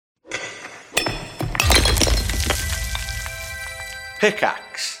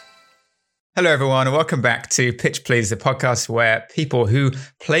Pickaxe. Hello, everyone, and welcome back to Pitch Please, the podcast where people who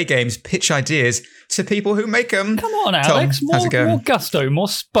play games pitch ideas to people who make them. Come on, Alex. Tom, More gusto, more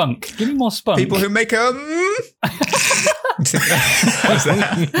spunk. Give me more spunk. People who make them. Yeah,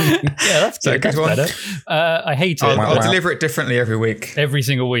 that's good. That's one? better. I hate it. I'll deliver it differently every week. Every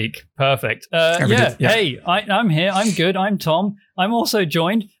single week. Perfect. Yeah. Hey, I'm here. I'm good. I'm Tom. I'm also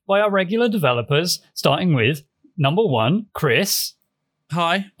joined by our regular developers, starting with number one, Chris.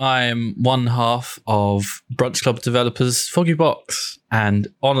 Hi, I am one half of Brunch Club Developers Foggy Box, and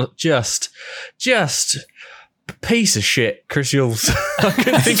on just piece of shit, Chris Yules. I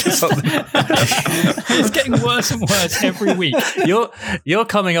couldn't think of something. It's getting worse and worse every week. You're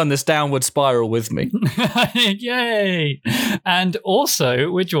coming on this downward spiral with me. Yay! And also,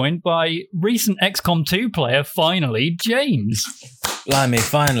 we're joined by recent XCOM 2 player, finally, James. Blimey,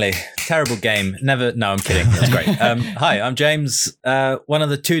 finally. Terrible game. No, I'm kidding. That's great. Hi, I'm James, one of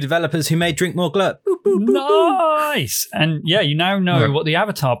the two developers who made Drink More Glurp. Boop, boop, boop, nice! And yeah, you now know what the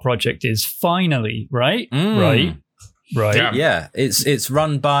Avatar project is, finally, right? Right. Yeah, it's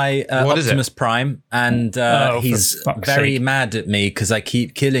run by Optimus Prime, and he's very mad at me because I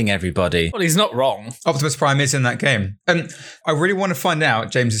keep killing everybody. Well, he's not wrong. Optimus Prime is in that game. And I really want to find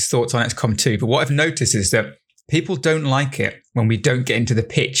out James's thoughts on XCOM 2, but what I've noticed is that people don't like it when we don't get into the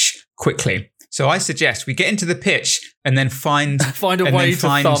pitch quickly. So I suggest we get into the pitch and then find a way to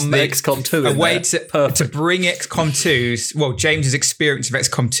thumb XCOM 2 a way to bring XCOM 2's, well, James's experience of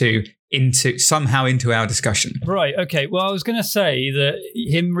XCOM 2 into our discussion. Right, okay. Well, I was going to say that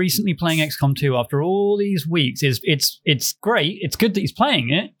him recently playing XCOM 2 after all these weeks it's great. It's good that he's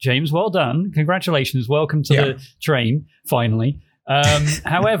playing it. James, well done. Congratulations. Welcome to the train, finally.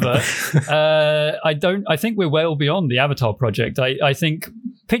 However, I think we're well beyond the Avatar project. I think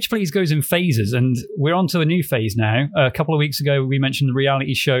Pitch Please goes in phases, and we're on to a new phase now. A couple of weeks ago, we mentioned the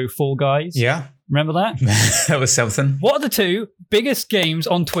reality show Fall Guys. Yeah. Remember that? That was something. What are the two biggest games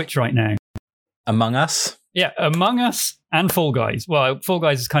on Twitch right now? Among Us? Yeah, Among Us and Fall Guys. Well, Fall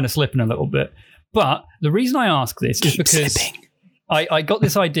Guys is kind of slipping a little bit. But the reason I ask this is because I got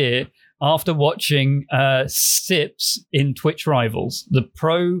this idea after watching Sips in Twitch Rivals, the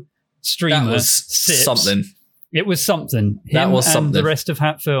pro streamers. That was Sips. something. It was something. That was something. And the rest of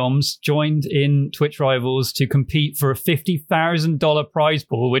Hat Films joined in Twitch Rivals to compete for a $50,000 prize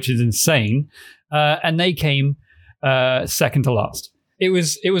pool, which is insane. And they came second to last. It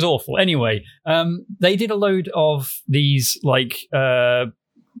was awful. Anyway, they did a load of these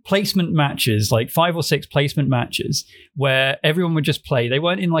placement matches, like 5 or 6 placement matches, where everyone would just play. They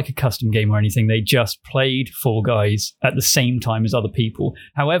weren't in like a custom game or anything. They just played Fall Guys at the same time as other people.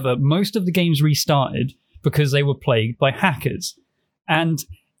 However, most of the games restarted because they were plagued by hackers. And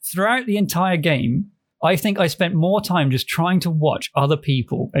throughout the entire game, I think I spent more time just trying to watch other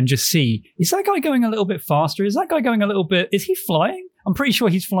people and just see, is that guy going a little bit faster? Is that guy going a little bit... Is he flying? I'm pretty sure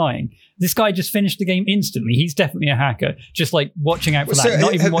he's flying. This guy just finished the game instantly. He's definitely a hacker. Just like watching out for that,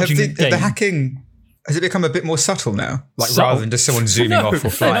 not even watching the game. The hacking... Has it become a bit more subtle now? Rather than just someone zooming off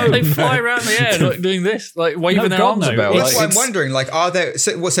or flying? They fly around the air like doing this, like waving their arms about. That's why I'm wondering, are there...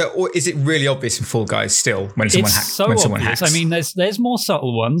 or is it really obvious in Fall Guys still when someone hacks? So obvious. I mean, there's more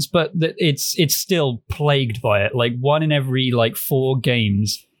subtle ones, but it's still plagued by it. Like 1 in every 4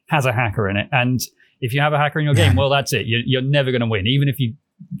 games has a hacker in it. And if you have a hacker in your game, well, that's it. You're never going to win. Even if you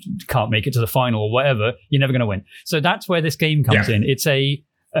can't make it to the final or whatever, you're never going to win. So that's where this game comes in. It's a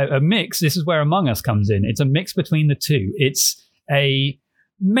mix. This is where Among Us comes in. It's a mix between the two. It's a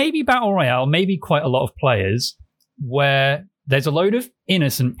maybe battle royale, maybe quite a lot of players, where there's a load of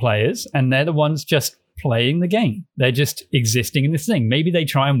innocent players and they're the ones just playing the game. They're just existing in this thing. Maybe they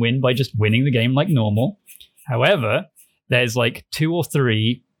try and win by just winning the game like normal. However, there's 2 or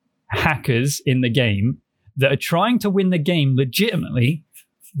 3 hackers in the game that are trying to win the game legitimately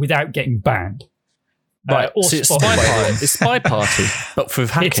without getting banned. Right, so it's Spy Party, but for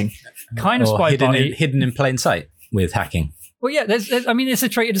hacking. It's kind of Spy Party. Hidden in plain sight with hacking. Well, yeah, it's a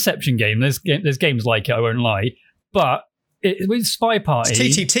traitor deception game. There's games like it, I won't lie. But with Spy Party...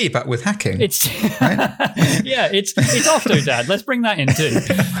 It's TTT, but with hacking. It's yeah, it's Octodad. Let's bring that in too.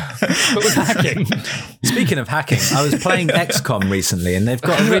 But with hacking. Speaking of hacking, I was playing XCOM recently, and they've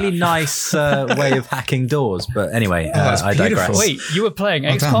got a really nice way of hacking doors. But anyway, I digress. Wait, you were playing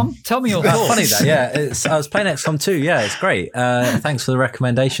XCOM? Tell me your thoughts. Funny that, yeah. I was playing XCOM 2. Yeah, it's great. Thanks for the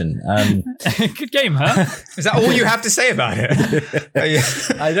recommendation. Good game, huh? Is that all you have to say about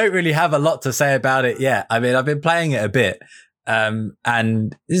it? I don't really have a lot to say about it yet. I mean, I've been playing it a bit.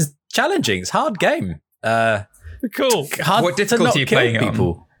 And it's challenging. It's a hard game. Cool. Hard what difficulty are you playing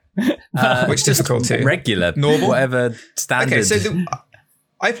people. Which difficulty? Regular, Normal? whatever standard. Okay, so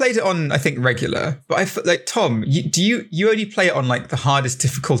I played it on, I think, regular, but like Tom, do you only play it on like the hardest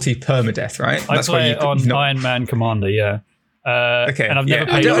difficulty permadeath, right? I play it on Iron Man Commander, yeah. Okay, and I've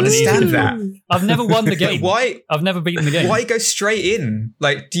never I don't understand that. I've never won the game. Why? I've never beaten the game. Why go straight in?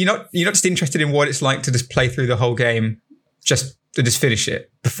 Like, you're not just interested in what it's like to just play through the whole game, just to just finish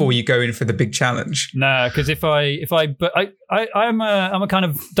it before you go in for the big challenge? No, because I'm a kind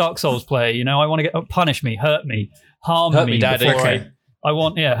of Dark Souls player. You know, I want to punish me, hurt me, harm Hurt me, me, Daddy. before Okay. I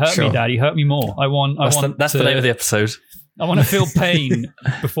want, hurt me, Daddy, hurt me more. That's the name of the episode. I want to feel pain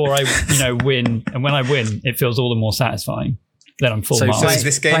before I, win, and when I win, it feels all the more satisfying. Then I'm full So marks. So is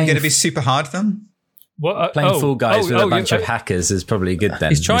this game playing- going to be super hard then? What, Playing Fall Guys with a bunch of hackers is probably good then.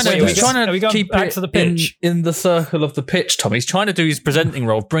 He's trying Wait, to we gone keep back it to the pitch? in the circle of the pitch, Tom. He's trying to do his presenting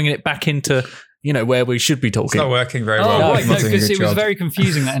role, bringing it back into, where we should be It's talking. not working very Oh, well. right, It's no, not doing a because good it was job. very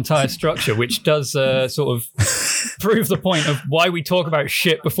confusing, that entire structure, which does sort of prove the point of why we talk about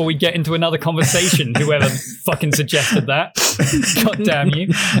shit before we get into another conversation, whoever fucking suggested that. God damn you.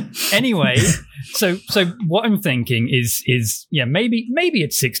 Anyway, so what I'm thinking is maybe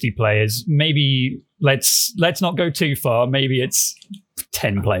it's 60 players. Maybe let's not go too far. Maybe it's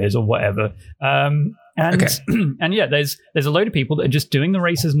 10 players or whatever. And yeah, there's a load of people that are just doing the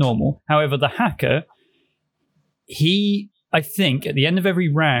race as normal. However, the hacker, I think at the end of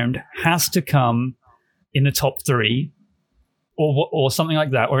every round has to come in the top 3 or something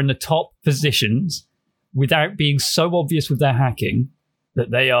like that, or in the top positions without being so obvious with their hacking that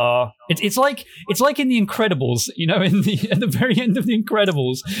they are. It's like in The Incredibles, at the very end of The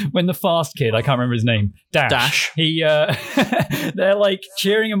Incredibles, when the fast kid, I can't remember his name, Dash. He they're like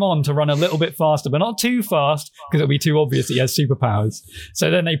cheering him on to run a little bit faster, but not too fast because it'll be too obvious he has superpowers.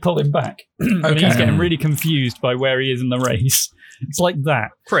 So then they pull him back, and he's getting really confused by where he is in the race. It's like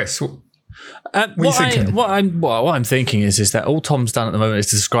that. Chris, What are you thinking? what I'm thinking is that all Tom's done at the moment is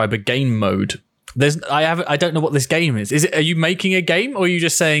to describe a game mode. I don't know what this game is. Are you making a game, or are you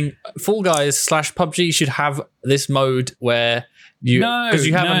just saying Fall Guys / PUBG should have this mode where you? No.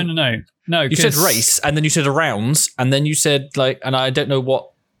 You said race, and then you said rounds, and then you said and I don't know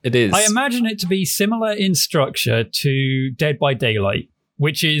what it is. I imagine it to be similar in structure to Dead by Daylight,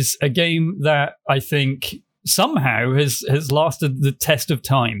 which is a game that I think somehow has lasted the test of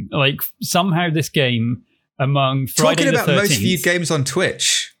time. Like, somehow this game, among Friday talking the about 13th, most viewed games on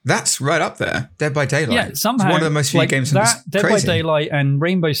Twitch, that's right up there. Dead by Daylight. Yeah, somehow it's one of the most viewed games on that. Dead crazy. by Daylight and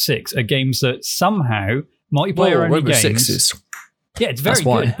Rainbow Six are games that somehow multiplayer only Rainbow games. Six is. Yeah, it's very That's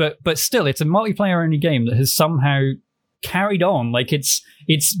why. good, but still, it's a multiplayer only game that has somehow carried on. Like, it's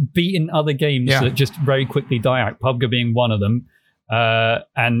beaten other games that just very quickly die out. PUBG being one of them,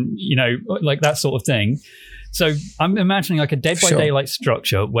 and like that sort of thing. So I'm imagining like a Dead by Daylight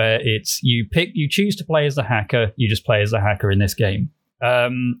structure where it's you choose to play as the hacker, you just play as the hacker in this game.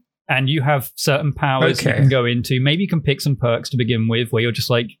 And you have certain powers you can go into. Maybe you can pick some perks to begin with where you're just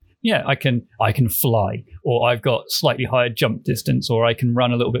like, yeah, I can fly, or I've got slightly higher jump distance, or I can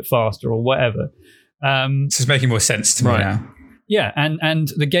run a little bit faster, or whatever. This is making more sense to me now. Yeah, and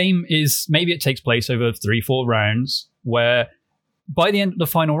the game is, maybe it takes place over 3-4 rounds, where by the end of the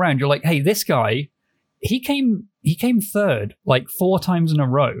final round, you're like, hey, this guy, he came third like 4 times in a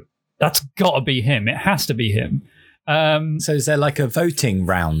row. That's got to be him. It has to be him. So is there like a voting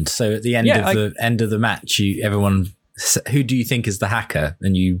round? So at the end of the match, everyone, who do you think is the hacker?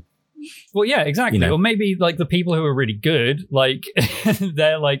 And you. Well, yeah, exactly. Or maybe like the people who are really good, like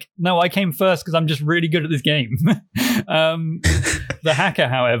they're like, no, I came first because I'm just really good at this game. The hacker,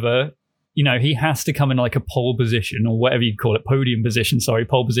 however, he has to come in like a pole position, or whatever you call it, podium position. Sorry,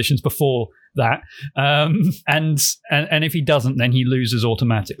 pole positions before that. And if he doesn't, then he loses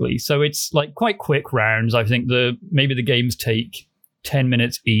automatically. So it's like quite quick rounds. I think maybe the games take 10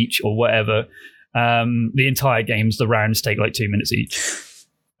 minutes each or whatever. The entire games, the rounds take like 2 minutes each.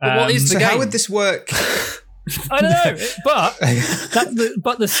 But what is the game? How would this work? I don't know,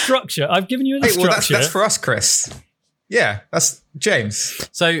 but the structure. I've given you the structure. That's for us, Chris. Yeah, that's James.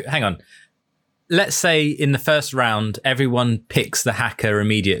 So hang on. Let's say in the first round, everyone picks the hacker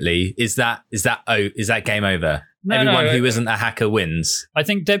immediately. Is that game over? No, Everyone who isn't a hacker wins. I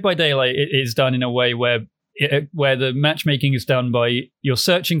think Dead by Daylight is done in a way where the matchmaking is done by you're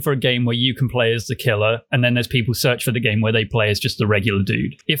searching for a game where you can play as the killer, and then there's people search for the game where they play as just the regular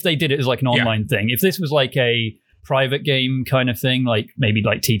dude. If they did it as like an online thing, if this was like a private game kind of thing, like maybe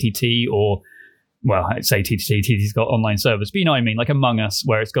like TTT or, well, I'd say TTT's got online servers, but you know what I mean, like Among Us,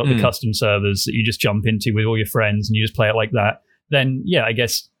 where it's got the custom servers that you just jump into with all your friends and you just play it like that, then yeah, I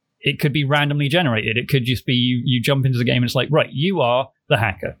guess it could be randomly generated. It could just be you jump into the game and it's like, right, you are the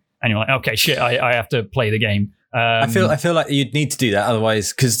hacker. And you're like, okay, shit, I have to play the game. I feel like you'd need to do that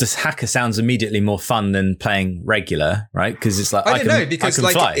otherwise, because this hacker sounds immediately more fun than playing regular, right? Because it's like I don't know, because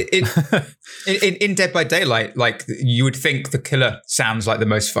like in Dead by Daylight, like you would think the killer sounds like the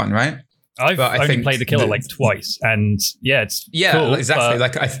most fun, right? I've only played the killer like twice, and it's cool, exactly.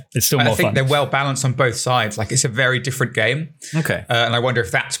 Like it's still more fun. I think they're well balanced on both sides. Like it's a very different game. Okay, and I wonder if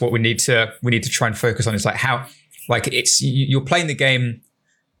that's what we need to try and focus on. Is like how, like you're playing the game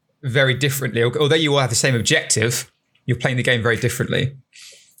very differently. Although you all have the same objective, you're playing the game very differently.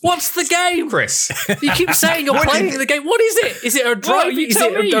 What's the game, Chris? You keep saying you're playing the game. What is it? Is it a drive? Is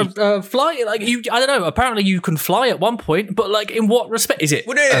it a fly? Like I don't know. Apparently, you can fly at one point, but like in what respect? Is it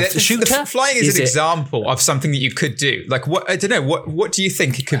a shooter? The flying is an example of something that you could do. Like what? I don't know. What do you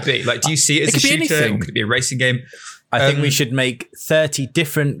think it could be? Like, do you see it as a shooter? Could it be a racing game? I think we should make 30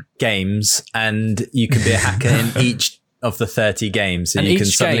 different games, and you could be a hacker in each of the 30 games, and you can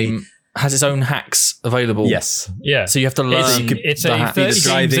suddenly. Game has its own hacks available. Yes. Yeah. So you have to learn. It's a 30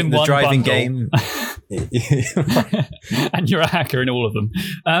 games in one driving bundle. game. And you're a hacker in all of them.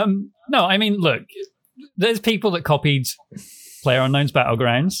 No, I mean, look, there's people that copied PlayerUnknown's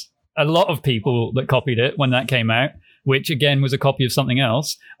Battlegrounds. A lot of people that copied it when that came out, which again was a copy of something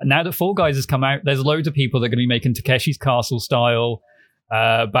else. And now that Fall Guys has come out, there's loads of people that are going to be making Takeshi's Castle style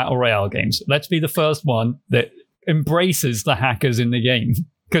Battle Royale games. Let's be the first one that embraces the hackers in the game.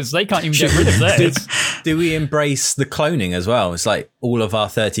 Because they can't even get rid of theirs. Do we embrace the cloning as well? It's like all of our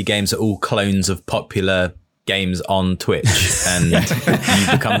 30 games are all clones of popular games on Twitch, and you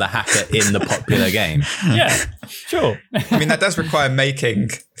become the hacker in the popular game. Yeah, sure. I mean, that does require making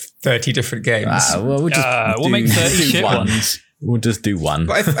 30 different games. Well, we'll make 30 shit ones. We'll just do one.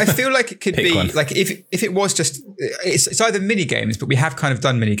 But I feel like it could be one. like if it was just it's either mini games, but we have kind of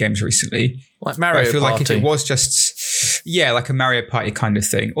done mini games recently, like Mario Party. I feel like if it was just like a Mario Party kind of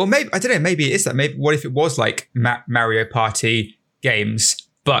thing, or maybe I don't know, maybe it is that. Maybe what if it was like Mario Party games,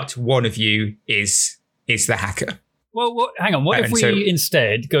 but one of you is the hacker? Well, hang on. What if we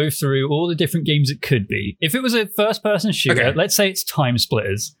instead go through all the different games it could be? If it was a first-person shooter, let's say it's Time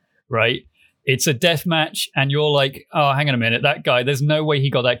Splitters, right? It's a deathmatch, and you're like, oh, hang on a minute, that guy, there's no way he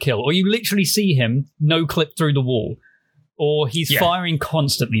got that kill. Or you literally see him no clip through the wall. Or he's firing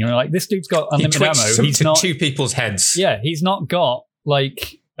constantly. You're like, this dude's got unlimited ammo. He's not two people's heads. Yeah, he's not got,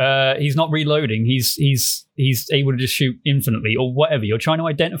 like, he's not reloading. He's able to just shoot infinitely or whatever. You're trying to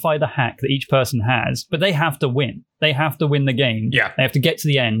identify the hack that each person has, but they have to win. They have to win the game. Yeah. They have to get to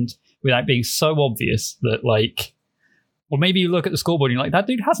the end without being so obvious that, like... Or maybe you look at the scoreboard and you're like, that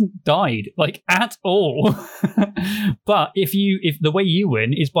dude hasn't died, like, at all. But if the way you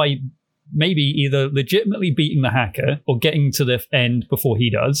win is by maybe either legitimately beating the hacker or getting to the end before he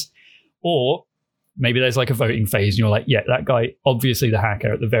does, or maybe there's like a voting phase and you're like, yeah, that guy, obviously the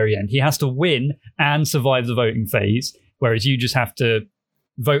hacker at the very end. He has to win and survive the voting phase, whereas you just have to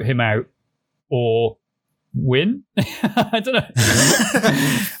vote him out or win. I don't know.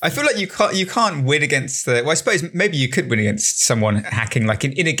 I feel like you can't win against the. Well, I suppose maybe you could win against someone hacking, like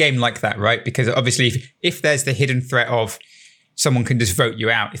in a game like that, right? Because obviously, if there's the hidden threat of someone can just vote you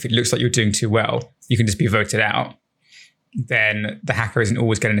out, if it looks like you're doing too well, you can just be voted out. Then the hacker isn't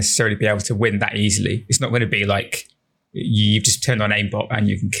always going to necessarily be able to win that easily. It's not going to be like you've just turned on aimbot and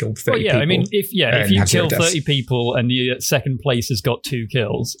you can kill 30 people. I mean, if you kill 30 people and the second place has got 2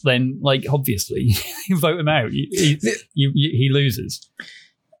 kills, then, like, obviously, you vote him out. He loses.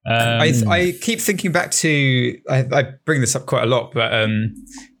 I keep thinking back to, I bring this up quite a lot, but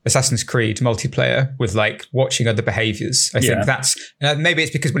Assassin's Creed multiplayer with, like, watching other behaviors. I think that's, maybe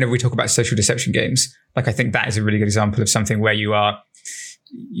it's because whenever we talk about social deception games, like, I think that is a really good example of something where you're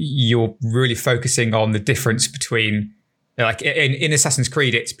really focusing on the difference between, like in Assassin's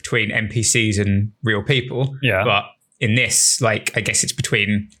Creed, it's between NPCs and real people. Yeah. But in this, like, I guess it's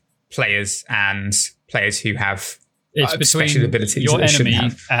between players and players who have special abilities. Your enemy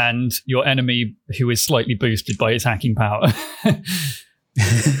and your enemy who is slightly boosted by his hacking power.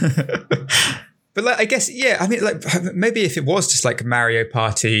 But like, I guess, I mean, like, maybe if it was just like Mario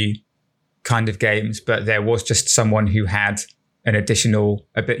Party kind of games, but there was just someone who had an additional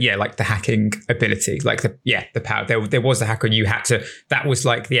like the hacking ability, like the power. There was the hacker, and you had to. That was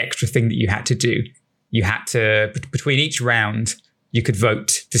like the extra thing that you had to do. You had to, between each round, you could vote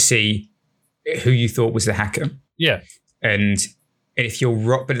to see who you thought was the hacker. Yeah, and if you're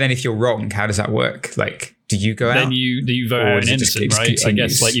wrong, but then if you're wrong, how does that work? Like, do you go out? Then you vote out an innocent, right? Continues? I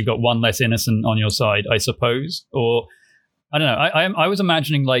guess like you've got one less innocent on your side, I suppose, or. I don't know. I was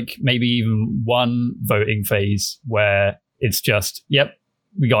imagining like maybe even one voting phase where it's just, yep,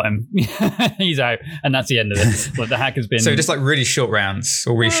 we got him. He's out, and that's the end of it. But the hacker's been So just like really short rounds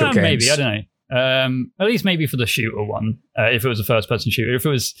or really short games. Maybe, I don't know. At least maybe for the shooter one, if it was a first-person shooter. If it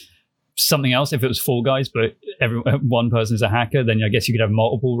was something else, if it was Fall Guys, but one person's a hacker, then I guess you could have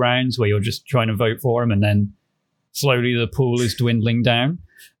multiple rounds where you're just trying to vote for him, and then slowly the pool is dwindling down.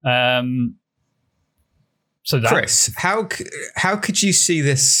 So that, Chris, how could you see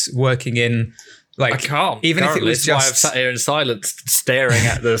this working in? Like, I can't. Even if it was That's why I've just sat here in silence, staring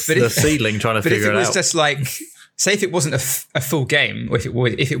at the ceiling, trying to But if figure it it was out. just like, say, if it wasn't a full game, or if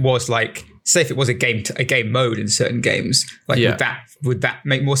it was like, say, if it was a game mode in certain games, like would that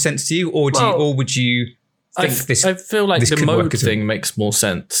make more sense to you, or would you think this? I feel like this the could mode work as thing makes more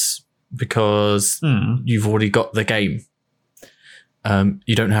sense because you've already got the game.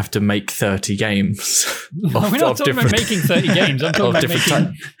 You don't have to make 30 games. We're not talking about making 30 games. I'm talking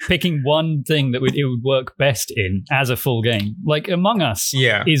about picking one thing that it would work best in as a full game. Like Among Us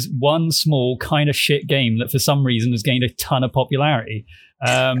is one small kind of shit game that for some reason has gained a ton of popularity.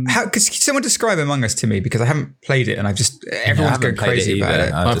 Could someone describe Among Us to me? Because I haven't played it, and everyone's going crazy about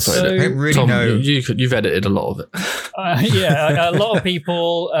it. I don't really Tom, know. You've edited a lot of it. A lot of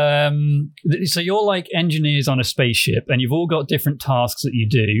people. So you're like engineers on a spaceship, and you've all got different tasks that you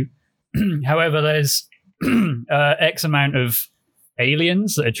do. However, there's X amount of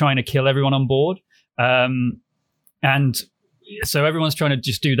aliens that are trying to kill everyone on board, and so everyone's trying to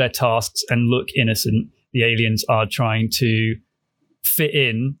just do their tasks and look innocent. The aliens are trying to fit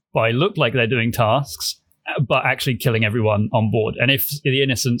in by look like they're doing tasks, but actually killing everyone on board. And if the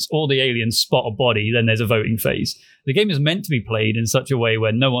innocents or the aliens spot a body, then there's a voting phase. The game is meant to be played in such a way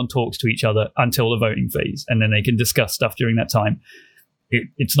where no one talks to each other until the voting phase, and then they can discuss stuff during that time.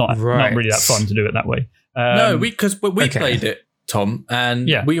 It's not really that fun to do it that way. No, because we played it, Tom,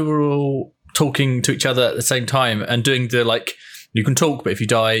 and we were all talking to each other at the same time and doing the like, you can talk, but if you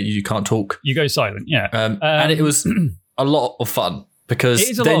die, you can't talk. You go silent, and it was a lot of fun.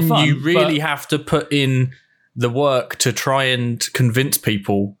 Because then you really have to put in the work to try and convince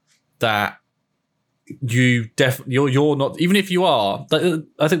people that you're not, even if you are.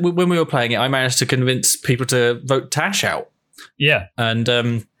 I think when we were playing it, I managed to convince people to vote Tash out. Yeah, and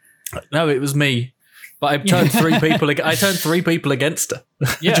no, it was me, but I turned three people. I turned three people against her.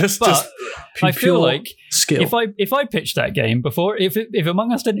 Yeah, just I feel like skill. If I pitched that game before, if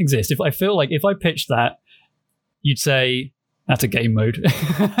Among Us didn't exist, if I pitched that, you'd say, that's a game mode.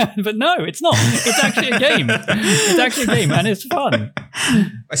 But no, it's not. It's actually a game. It's actually a game, and it's fun.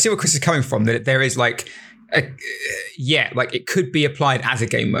 I see where Chris is coming from, that there is like it could be applied as a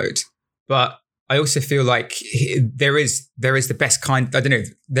game mode, but I also feel like there is the best kind. I don't know.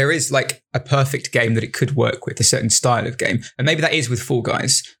 There is like a perfect game that it could work with, a certain style of game, and maybe that is with Fall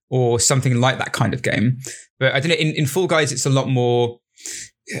Guys or something like that kind of game. But I don't know. In Fall Guys, it's a lot more.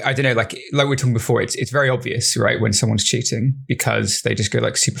 I don't know, like we were talking before, it's very obvious, right, when someone's cheating because they just go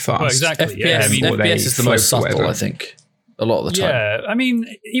like super fast. Well, exactly. FPS is the most subtle, I think, a lot of the time. Yeah, I mean,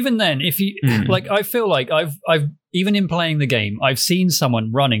 even then, if you like, I feel like I've even in playing the game, I've seen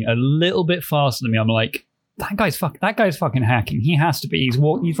someone running a little bit faster than me. I'm like, that guy's fucking hacking. He has to be.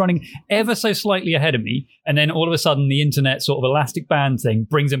 He's running ever so slightly ahead of me, and then all of a sudden, the internet sort of elastic band thing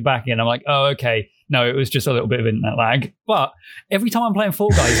brings him back in. I'm like, oh, okay. No, it was just a little bit of internet lag. But every time I'm playing Fall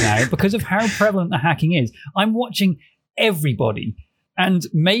Guys now, because of how prevalent the hacking is, I'm watching everybody. And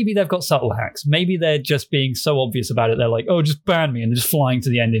maybe they've got subtle hacks. Maybe they're just being so obvious about it. They're like, oh, just ban me, and just flying to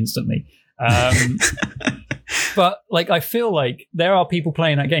the end instantly. But like, I feel like there are people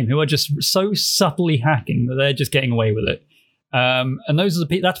playing that game who are just so subtly hacking that they're just getting away with it. And those are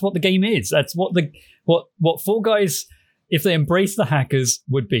that's what the game is. That's what what Fall Guys, if they embrace the hackers,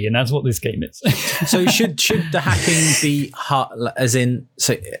 would be, and that's what this game is. So should the hacking be hard, as in,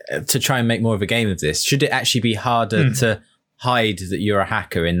 so to try and make more of a game of this, should it actually be harder to hide that you're a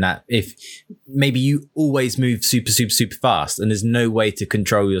hacker, in that if maybe you always move super, super, super fast and there's no way to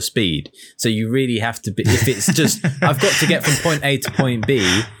control your speed, so you really have to be, if it's just, I've got to get from point A to point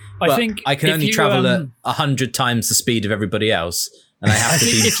B, but I can only travel at 100 times the speed of everybody else, and I have to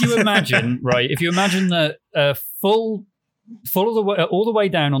be... If you imagine that all the way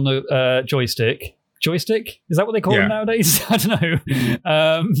down on the joystick, is that what they call them nowadays? I don't know.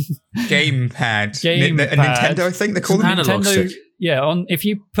 Gamepad. Nintendo, I think they call them analog stick. Yeah, if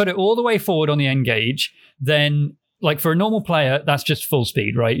you put it all the way forward on the N-Gage, then like for a normal player, that's just full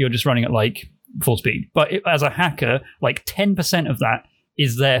speed, right? You're just running at like full speed. But as a hacker, like 10% of that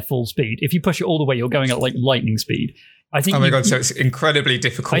is their full speed. If you push it all the way, you're going at like lightning speed. I think. Oh my god! So it's incredibly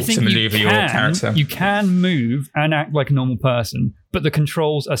difficult to maneuver your character. You can move and act like a normal person, but the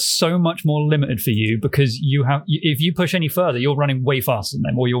controls are so much more limited for you because if you push any further, you're running way faster than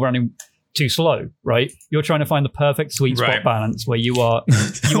them, or you're running too slow, right? You're trying to find the perfect sweet spot balance where you are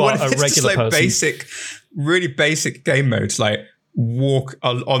a regular person. Really basic game modes like walk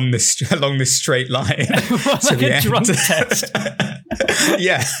along this straight line. Like a drunk test.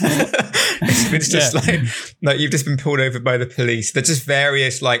 Yeah. It's just like you've just been pulled over by the police. There's just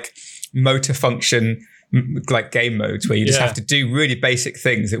various like motor function like game modes where you just have to do really basic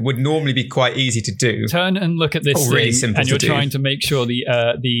things that would normally be quite easy to do. Turn and look at this thing, and you're trying to make sure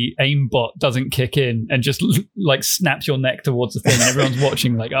the aimbot doesn't kick in and just like snaps your neck towards the thing, and everyone's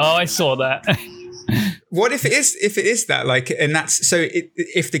watching like, oh, I saw that. What if it is that like, and that's so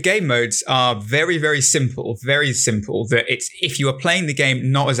if the game modes are very, very simple, that it's, if you are playing the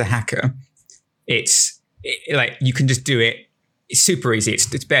game not as a hacker, it's like you can just do it. It's super easy.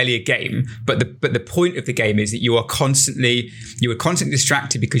 It's barely a game, but the point of the game is that you are constantly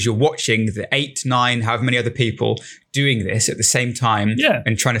distracted because you're watching the 8, 9, however many other people doing this at the same time,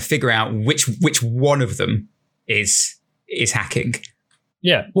 and trying to figure out which one of them is hacking.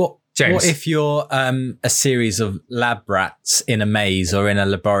 Yeah. What James. What if you're a series of lab rats in a maze or in a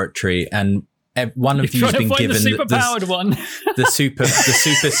laboratory, and one of you's been given the superpowered one, the super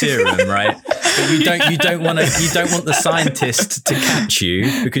serum, right? But you don't want the scientist to catch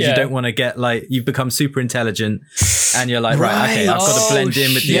you because you don't want to get like, you've become super intelligent, and you're like, right, okay, I've got to blend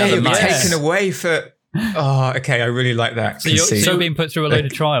in with the other mice. Taken away for. Oh, okay, I really like that. So you're being put through a load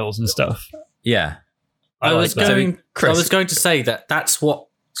of trials and stuff. Yeah, I was going to say that that's what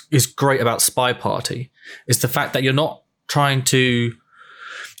is great about Spy Party, is the fact that you're trying not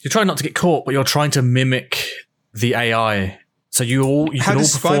to get caught, but you're trying to mimic the AI. So How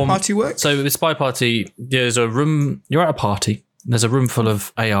does Spy Party work? So with Spy Party, there's a room. You're at a party. There's a room full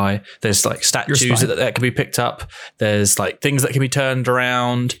of AI. There's like statues that can be picked up. There's like things that can be turned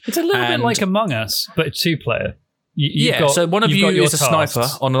around. It's a little bit like Among Us, but a 2-player. So one of you is a sniper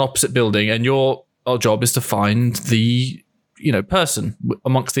on an opposite building, and your job is to find the person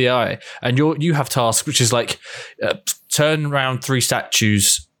amongst the AI, and you have tasks which is like turn around 3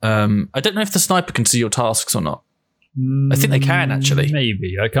 statues. I don't know if the sniper can see your tasks or not. I think they can actually.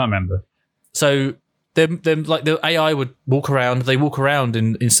 Maybe, I can't remember. So then like the AI would walk around. They walk around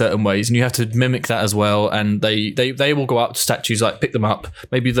in certain ways, and you have to mimic that as well. And they will go up to statues, like pick them up.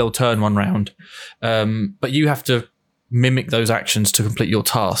 Maybe they'll turn one round, but you have to mimic those actions to complete your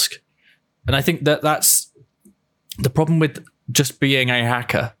task. And I think that's the problem with just being a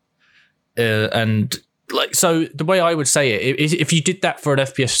hacker. And like, so the way I would say it is, if you did that for an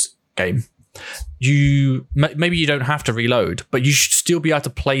FPS game, maybe you don't have to reload, but you should still be able to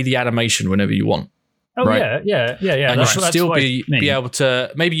play the animation whenever you want. Oh, right? yeah. And you should still be able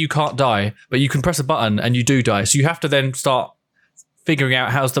to, maybe you can't die, but you can press a button and you do die. So you have to then start figuring out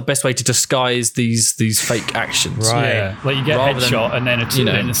how's the best way to disguise these fake actions. Right. Yeah. Like you get a headshot and then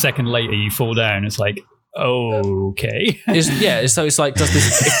a second later you fall down. It's like, okay. So it's like, does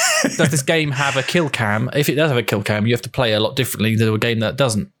this game have a kill cam? If it does have a kill cam, you have to play a lot differently than a game that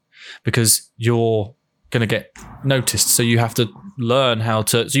doesn't, because you're going to get noticed. So you have to learn how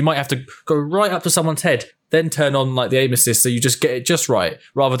to. So you might have to go right up to someone's head, then turn on like the aim assist, so you just get it just right,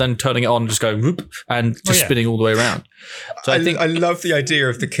 rather than turning it on and just going whoop and just spinning all the way around. So I think I love the idea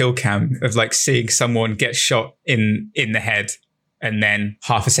of the kill cam, of like seeing someone get shot in the head, and then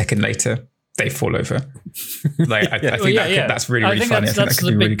half a second later they fall over. Like I think that's really funny. That's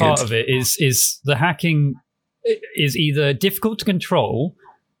the big part of it. Is the hacking is either difficult to control,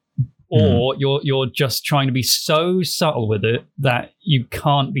 or you're just trying to be so subtle with it that you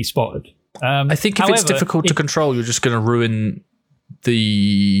can't be spotted. I think if it's difficult to control, you're just going to ruin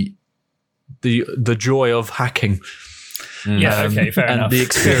the joy of hacking. Yeah, okay, fair enough. And the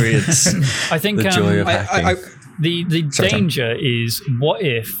experience. I think the joy of hacking. The danger is, what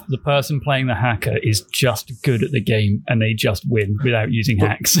if the person playing the hacker is just good at the game and they just win without using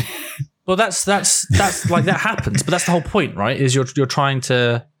hacks? Well, that's like, that happens, but that's the whole point, right? Is you're trying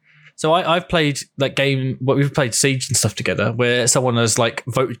to. So I've played that game. We've played Siege and stuff together, where someone has like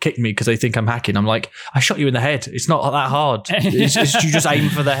kicked me because they think I'm hacking. I'm like, I shot you in the head. It's not that hard. It's you just aim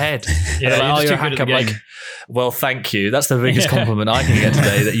for the head. Yeah, like, you're a hacker. I'm like, well, thank you. That's the biggest compliment I can get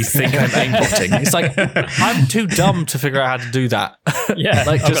today. That you think I'm aimbotting. It's like, I'm too dumb to figure out how to do that. Yeah,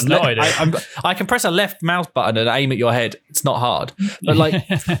 like I've got no idea. I can press a left mouse button and aim at your head. It's not hard. But like,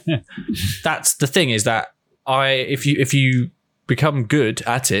 that's the thing, is that if you become good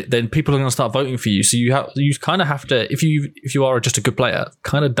at it, then people are going to start voting for you. So you kind of have to, if you are just a good player,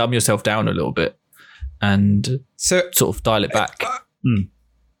 kind of dumb yourself down a little bit and sort of dial it back.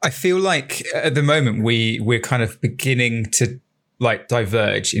 I feel like at the moment we're kind of beginning to like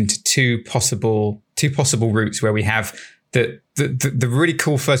diverge into two possible routes where we have the really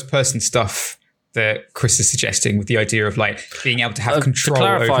cool first person stuff that Chris is suggesting, with the idea of like being able to have control to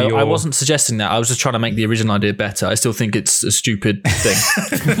clarify, over your... I wasn't suggesting that. I was just trying to make the original idea better. I still think it's a stupid thing.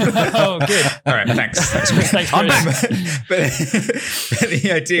 Oh, good. All right, thanks. Thanks, I'm Chris. back. But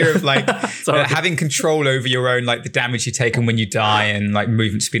the idea of like having control over your own, like the damage you take and when you die, and like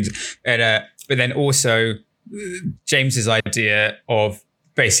movement speeds, and but then also James's idea of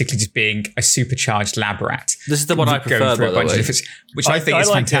basically just being a supercharged lab rat. This is the one I prefer, by the way. Which I think is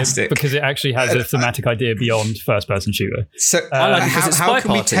like fantastic. it because it actually has a thematic idea beyond first-person shooter. So I like it because it's how Spy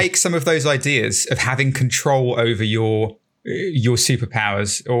can we Party. take some of those ideas of having control over your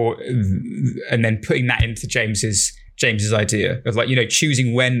superpowers, and then putting that into James's idea of, like, you know,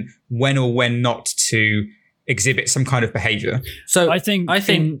 choosing when or when not to exhibit some kind of behavior. So I think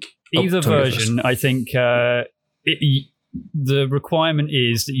either version, I think the requirement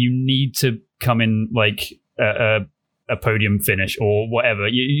is that you need to come in like a podium finish or whatever.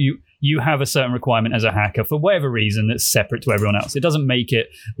 You have a certain requirement as a hacker for whatever reason that's separate to everyone else. It doesn't make it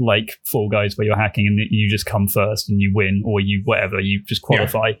like Fall Guys where you're hacking and you just come first and you win, or you just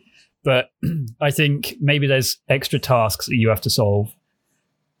qualify. Yeah. But I think maybe there's extra tasks that you have to solve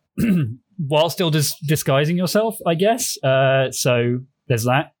while still disguising yourself, I guess. So there's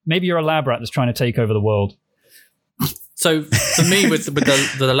that. Maybe you're a lab rat that's trying to take over the world. So for me, with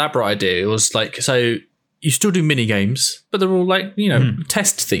the lab rat idea, it was like, so you still do mini games, but they're all like, you know,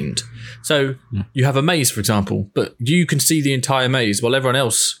 test themed. So you have a maze, for example, but you can see the entire maze while everyone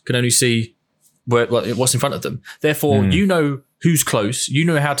else can only see what's in front of them. Therefore, you know who's close. You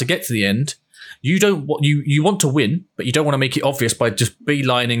know how to get to the end. You want to win, but you don't want to make it obvious by just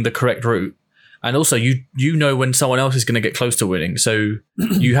beelining the correct route. And also, you know when someone else is going to get close to winning. So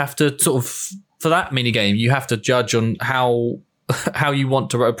you have to sort of, for that mini game, you have to judge on how you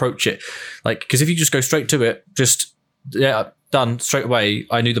want to approach it. Like, because if you just go straight to it, just done straight away,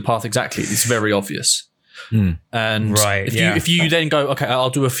 I knew the path exactly. It's very obvious. And if you then go, okay,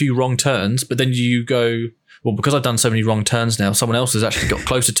 I'll do a few wrong turns, but then you go, well, because I've done so many wrong turns now, someone else has actually got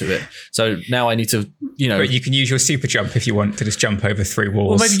closer to it. So now I need to, you know. But you can use your super jump if you want to just jump over 3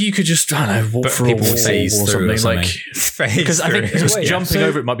 walls. Well, maybe you could just, I don't know, walk through a wall or something. Like, because I think just jumping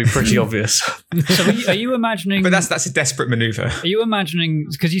over it might be pretty obvious. So are you imagining? But that's a desperate maneuver. Are you imagining,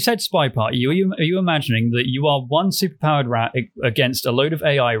 because you said Spy Party, are you imagining that you are one superpowered rat against a load of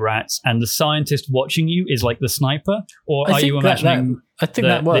AI rats, and the scientist watching you is like the sniper? Or are you imagining I think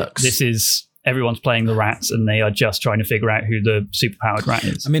that works. This is everyone's playing the rats and they are just trying to figure out who the superpowered rat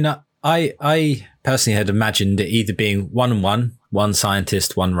is? I mean, I personally had imagined it either being 1-on-1, one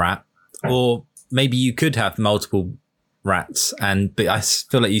scientist, one rat, or maybe you could have multiple rats, but I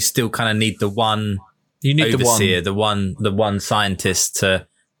feel like you still kind of need the one overseer, the one scientist to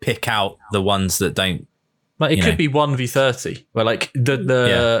pick out the ones that don't. Like, it could be 1v30, where like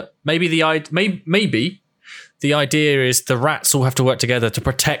maybe the idea is the rats all have to work together to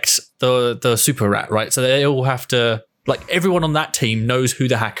protect the super rat, right? So they all have to, like, everyone on that team knows who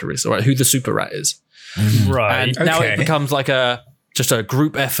the hacker is, or who the super rat is. Right. And now it becomes like just a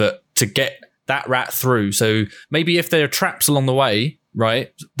group effort to get that rat through. So maybe if there are traps along the way,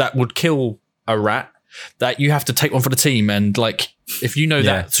 right, that would kill a rat, that you have to take one for the team. And like, if you know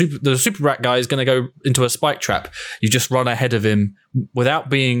that the super rat guy is going to go into a spike trap, you just run ahead of him without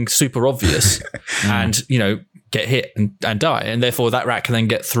being super obvious and, you know, get hit and die. And therefore that rat can then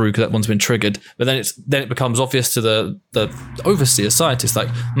get through because that one's been triggered. But then it becomes obvious to the overseer scientist, like,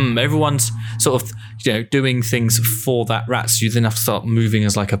 everyone's sort of, you know, doing things for that rat. So you then have to start moving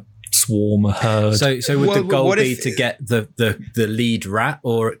as like a swarm, a herd. So would the goal be to get the lead rat,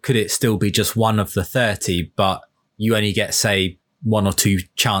 or could it still be just one of the 30, but you only get, say, 1 or 2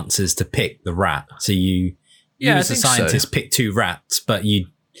 chances to pick the rat? So you as a scientist pick 2 rats, but you,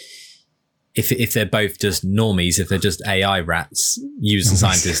 if they're both just normies, if they're just AI rats, you as a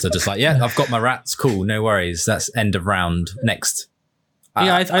scientist are just like, I've got my rats, cool, no worries, that's end of round, next.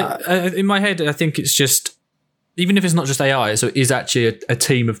 I in my head, I think it's just, even if it's not just AI, so it is actually a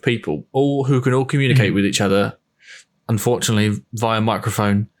team of people, all who can all communicate with each other, unfortunately via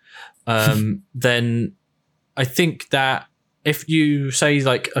microphone. Then I think that if you say,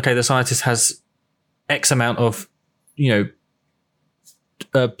 like, okay, the scientist has X amount of, you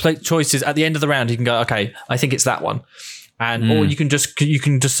know, play choices at the end of the round, you can go, okay, I think it's that one. And or you can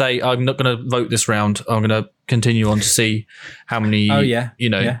just say, I'm not going to vote this round. I'm going to continue on to see how many. You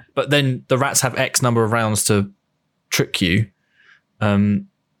know. Yeah. But then the rats have X number of rounds to trick you.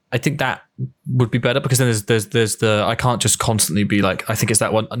 I think that would be better, because then there's the, I can't just constantly be like, I think it's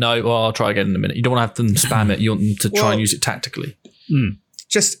that one. No, well, I'll try again in a minute. You don't want to have them spam it. You want them to try and use it tactically.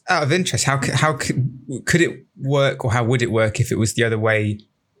 Just out of interest, how could it work, or how would it work if it was the other way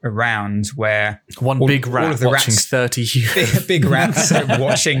around, where One big rat watching 30 humans. big rats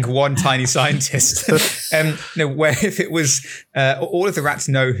watching one tiny scientist? Where if it was all of the rats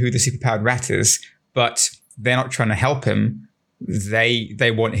know who the superpowered rat is, but they're not trying to help him.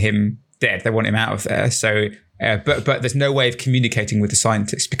 They want him dead. They want him out of there. So, but there's no way of communicating with the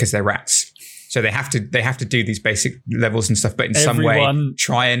scientists because they're rats. So they have to do these basic levels and stuff, but in some way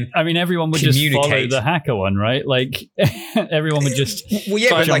try and. I mean, everyone would just follow the hacker one, right? Like everyone would just. Well,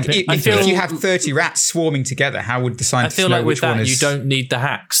 yeah, but like if you have 30 rats swarming together, how would the scientists I feel know like which with that, one is? you don't need the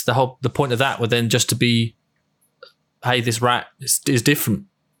hacks. The point of that would then just to be, hey, this rat is different.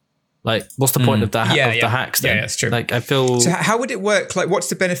 Like, what's the point of the hacks then? Yeah, that's true. Like, I feel. So how would it work? Like, what's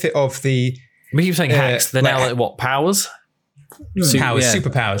the benefit of the? We keep saying hacks. They're now like what, powers?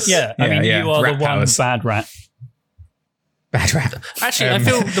 Superpowers. Yeah, I mean, you are rat the one powers. bad rat. Bad rat. Actually, I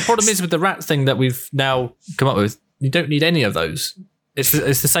feel the problem is with the rat thing that we've now come up with. You don't need any of those. It's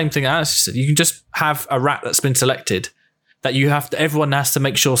the same thing as said. You can just have a rat that's been selected that everyone has to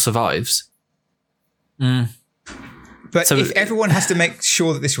make sure survives. But So- if everyone has to make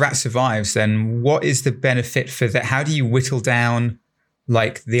sure that this rat survives, then what is the benefit for that? How do you whittle down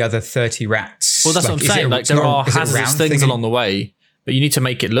like the other 30 rats? Well, that's what I'm saying. Like, there are hazardous things along the way, but you need to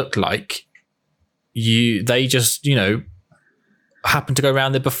make it look like they just, happen to go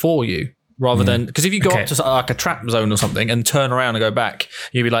around there before you, rather than, because if you go up to like a trap zone or something and turn around and go back,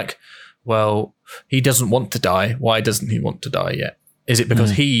 you'd be like, well, he doesn't want to die. Why doesn't he want to die yet? Is it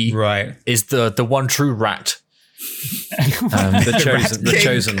because he is the one true rat? The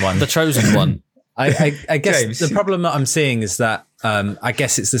chosen one. The chosen one. I guess James. the problem that I'm seeing is that I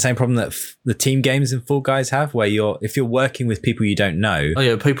guess it's the same problem that the team games in Fall Guys have, where if you're working with people you don't know, Oh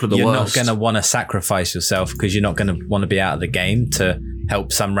yeah, people are the you're worst. not going to want to sacrifice yourself because you're not going to want to be out of the game to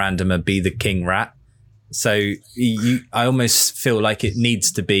help some randomer be the king rat. So I almost feel like it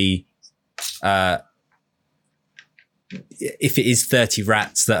needs to be, if it is 30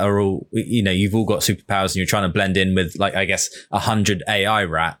 rats that are all, you've all got superpowers and you're trying to blend in with, like, I guess 100 AI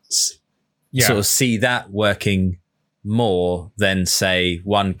rats. Sort of see that working more than, say,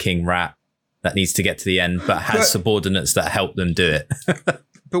 one king rat that needs to get to the end but has subordinates that help them do it.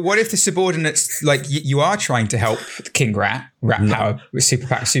 But what if the subordinates, like you are trying to help the king rat power with super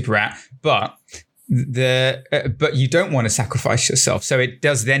rat, but but you don't want to sacrifice yourself. So it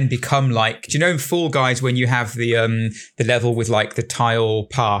does then become like, do you know in Fall Guys when you have the level with like the tile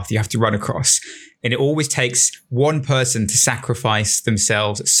path you have to run across, and it always takes one person to sacrifice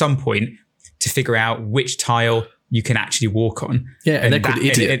themselves at some point to figure out which tile you can actually walk on. Yeah, and they're called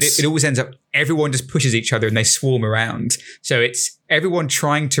idiots. It always ends up, everyone just pushes each other and they swarm around. So it's everyone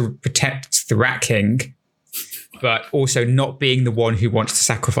trying to protect the Rat King, but also not being the one who wants to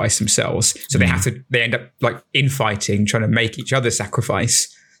sacrifice themselves. So they end up like infighting, trying to make each other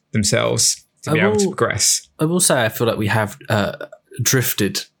sacrifice themselves to be able to progress. I will say I feel like we have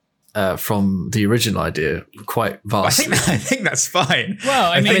drifted from the original idea quite vastly. I think that's fine.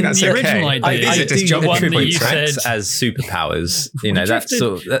 Well, I mean, that's the okay. original idea. These are just the jumping one that you points, said. As superpowers, that's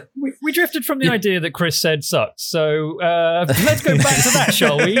sort of. We drifted from the idea that Chris said sucks. So let's go back to that,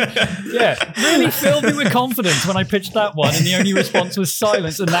 shall we? Yeah, really filled me with confidence when I pitched that one, and the only response was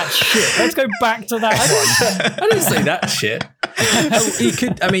silence and that shit. Let's go back to that one. I didn't say that shit. You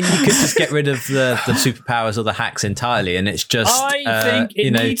could just get rid of the superpowers or the hacks entirely, and it's just. I think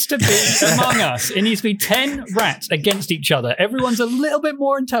it needs to be Among Us. It needs to be 10 rats against each other. Everyone's a little bit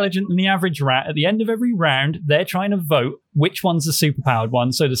more intelligent than the average rat. At the end of every round, they're trying to vote which one's the superpowered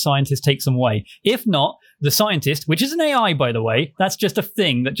one, so the scientist takes them away. If not, the scientist, which is an AI, by the way, that's just a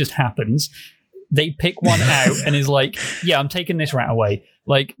thing that just happens. They pick one out and is like, yeah, I'm taking this rat away.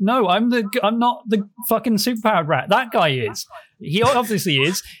 Like, no, I'm not the fucking superpowered rat. That guy is. He obviously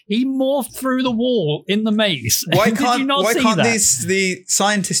is. He morphed through the wall in the maze. Why Did you not see can't that? the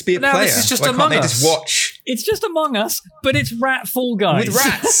scientists be a No, player? this is just Why Among can't they Us. just watch It's just Among Us, but it's rat Fall Guys. with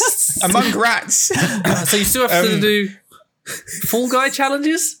rats among rats? So you still have to do Fall Guy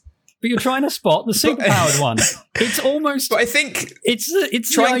challenges? But you're trying to spot the superpowered one. It's almost. But I think It's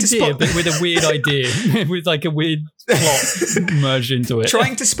trying the to idea, spot- but with a weird idea, with like a weird plot merged into it.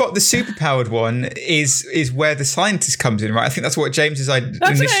 trying to spot the superpowered one is where the scientist comes in, right? I think that's what James's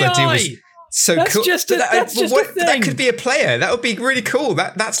initial idea was. So That's cool. just a- But that's just a that thing. could be a player. That would be really cool.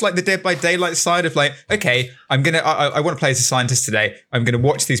 That's like the Dead by Daylight side of like, okay, I want to play as a scientist today. I'm gonna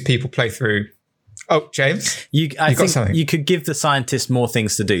watch these people play through. Oh, James, I think something. you could give the scientists more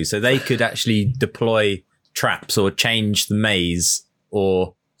things to do, so they could actually deploy traps or change the maze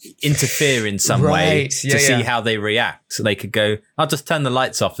or interfere in some way Right. to Yeah, see yeah. how they react. So they could go, I'll just turn the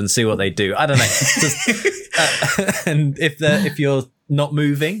lights off and see what they do. I don't know. And if you're not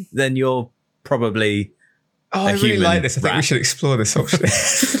moving, then you're probably Oh, I really human like this. I think we rat. should explore this option.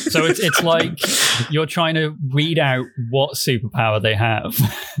 So it's like you're trying to weed out what superpower they have.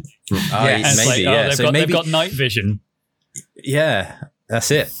 And it's maybe, like, yeah. they've, So got, maybe, they've got night vision. yeah,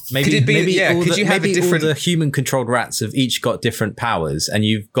 that's it. Maybe, Could it be- maybe, yeah, all could the, you have a maybe different- all the human-controlled rats have each got different powers, and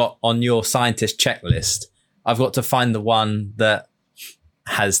you've got on your scientist checklist, I've got to find the one that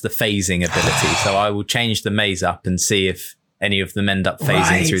has the phasing ability. So I will change the maze up and see if any of them end up phasing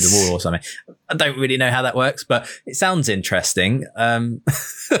Right. through the wall or something. I don't really know how that works, but it sounds interesting.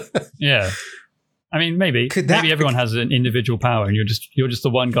 Yeah. I mean, maybe Could that- maybe everyone has an individual power, and you're just the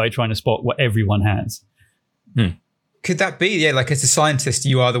one guy trying to spot what everyone has. Could that be? Yeah, like as a scientist,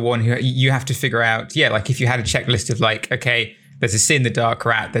 you are the one who you have to figure out. Yeah, like if you had a checklist of like, okay, there's a see in the dark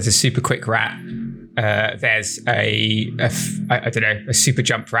rat, there's a super quick rat, there's I don't know, a super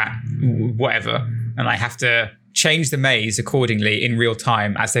jump rat, whatever, and I have to change the maze accordingly in real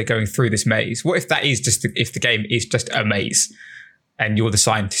time as they're going through this maze. What if that is just if the game is just a maze, and you're the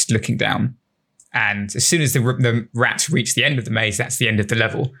scientist looking down, and as soon as the rats reach the end of the maze, that's the end of the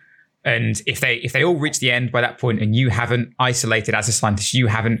level. And if they all reach the end by that point, and you haven't isolated as a scientist, you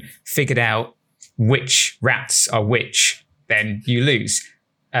haven't figured out which rats are which, then you lose.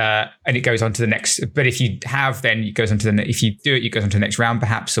 And it goes on to the next. But if you have, then it goes on to the. If you do it, it goes on to the next round,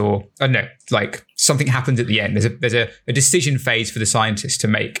 perhaps, or I don't know. Like something happens at the end. There's a decision phase for the scientist to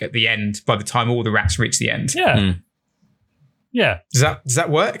make at the end. By the time all the rats reach the end, Yeah. Yeah. does that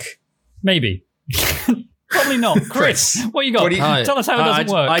work? Maybe. Probably not. Chris, what you got? What do you- Tell us how it doesn't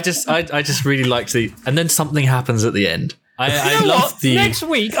work. I just really liked and then something happens at the end. I You know love what? the. Next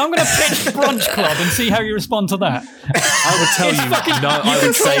week, I'm going to pitch Brunch Club and see how you respond to that. I would tell you no. I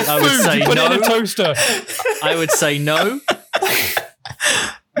would say Put it in a no. toaster. I would say no.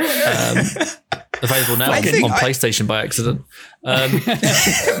 Available now I on think PlayStation by accident.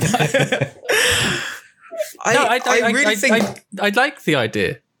 I really think. I like the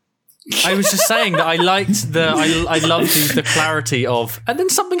idea. I was just saying that I liked I love the clarity of, and then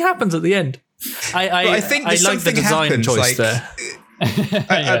something happens at the end. I think I there's like the something design happens, choice like- there.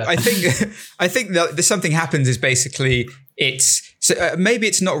 I think that the something happens is basically maybe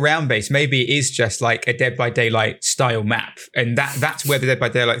it's not round based, maybe it is just like a Dead by Daylight style map, and that's where the Dead by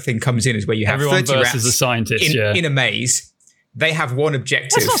Daylight thing comes in, is where you have Everyone 30 versus rats a scientist, yeah. in a maze. They have one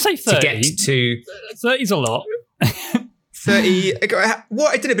objective Let's not say to 30. get to 30's a lot. 30.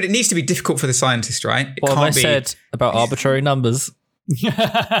 What I don't know, but it needs to be difficult for the scientist, right? It What have I can't be. said about arbitrary numbers?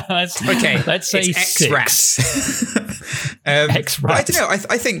 Okay, let's say it's X 6. rats. X But I rats. don't know.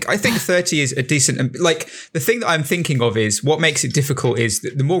 I think 30 is a decent. Like the thing that I'm thinking of is what makes it difficult is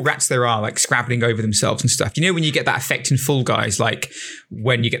that the more rats there are, like scrabbling over themselves and stuff. You know, when you get that effect in Fall Guys, like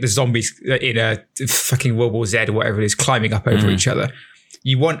when you get the zombies in a fucking World War Z or whatever it is, climbing up over each other.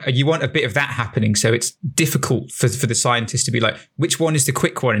 You want a bit of that happening, so it's difficult for the scientist to be like, which one is the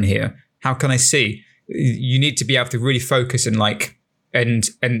quick one in here? How can I see? You need to be able to really focus and like and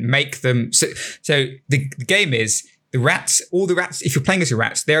make them. So the game is the rats. All the rats. If you're playing as a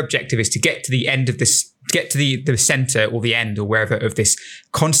rats, their objective is to get to the end of this, get to the center or the end or wherever of this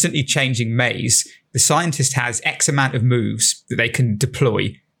constantly changing maze. The scientist has X amount of moves that they can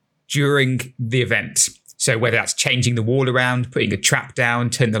deploy during the event. So whether that's changing the wall around, putting a trap down,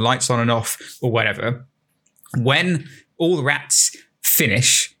 turning the lights on and off, or whatever. When all the rats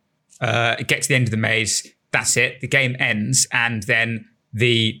finish, get to the end of the maze, that's it. The game ends, and then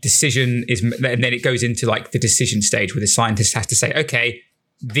the decision is, and then it goes into like the decision stage where the scientist has to say, okay,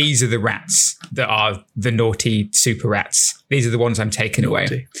 these are the rats that are the naughty super rats. These are the ones I'm taking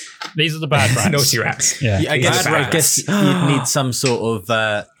away. These are the bad rats. Naughty rats. Yeah. I guess, Bad I rats. guess you'd need some sort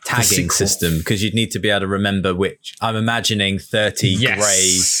of tagging sequel. system, because you'd need to be able to remember which. I'm imagining 30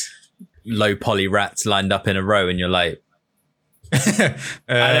 Yes. grey, low poly rats lined up in a row, and you're like, I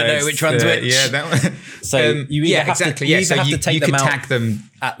don't know which one's which. Yeah, that one. So you either yeah, have exactly. to, you Yeah, either so have you, to take you them could out tag them.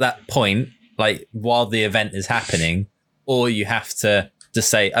 at that point, like while the event is happening, or you have to just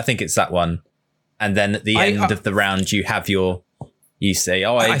say, I think it's that one, and then at the end of the round, you have you say,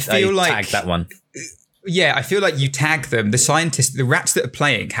 oh, I feel like- tagged that one. Yeah, I feel like you tag them. The scientists, the rats that are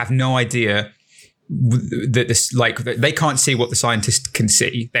playing, have no idea that this, like, they can't see what the scientist can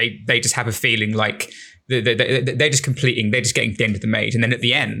see. They just have a feeling like they're just completing. They're just getting to the end of the maze, and then at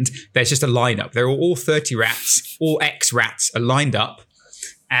the end, there's just a lineup. They're all 30 rats, all X rats are lined up,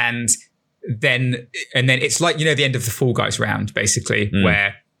 and then it's like, you know, the end of the Fall Guys round, basically,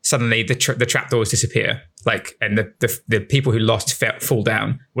 where suddenly the trapdoors disappear, and the people who lost fall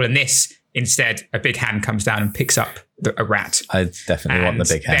down. Well, in this, instead, a big hand comes down and picks up a rat. I definitely want the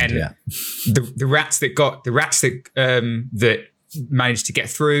big hand. Yeah, the rats that managed to get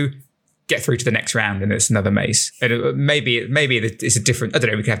through to the next round, and it's another maze. And maybe it's a different. I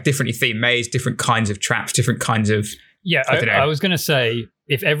don't know. We could have differently themed maze, different kinds of traps, different kinds of. Yeah, I was going to say,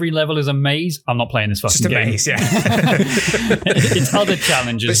 if every level is a maze, I'm not playing this fucking game. Just a maze, yeah. It's other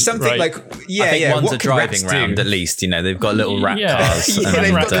challenges. But something right? like, I think one's a driving round at least. You know, they've got little rat cars. Yeah,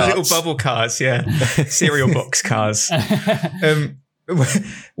 they've got the little bubble cars, cereal box cars.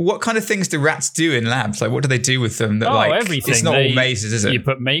 What kind of things do rats do in labs? Like, what do they do with them? Everything. It's not all mazes, is it? You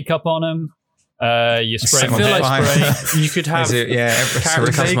put makeup on them. You spray them. I feel like you could have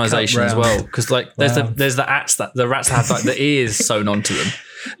character customization as well, because there's the rats that have like the ears sewn onto them.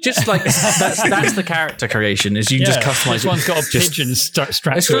 Just like that's the character creation. Is you just customize. This one's got a pigeon strapped to its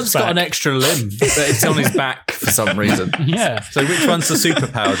back. This one's got an extra limb, but it's on his back for some reason. Yeah. So which one's the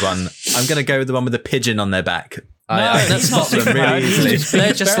superpowered one? I'm going to go with the one with the pigeon on their back. I that's not them really easily.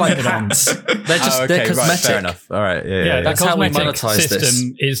 They're just like hats. They're just they're cosmetic. Right, fair enough. All right. Yeah. That's how we monetize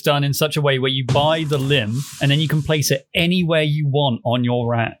system is done in such a way where you buy the limb and then you can place it anywhere you want on your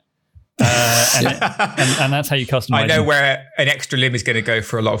rat. And that's how you customize. I know where an extra limb is going to go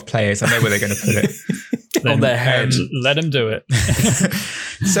for a lot of players. I know where they're going to put it. On their head. Let them do it.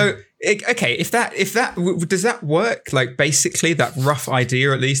 So, okay, if that does that work? Like basically that rough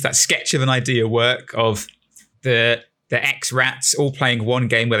idea, at least that sketch of an idea work of the X rats all playing one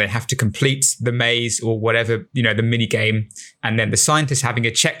game where they have to complete the maze or whatever, the mini game, and then the scientists having a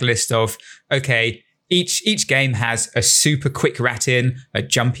checklist of, okay, each game has a super quick rat in, a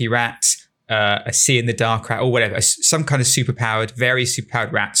jumpy rat, a see in the dark rat, or whatever, some kind of very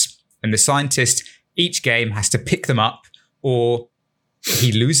superpowered rats, and the scientist each game has to pick them up or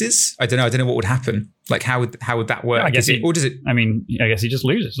he loses. I don't know what would happen. Like how would that work? I guess I guess he just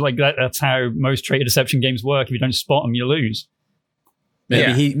loses. Like that's how most traitor deception games work. If you don't spot them, you lose.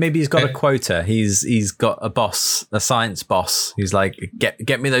 Maybe he's got a quota. He's got a boss, a science boss. He's like,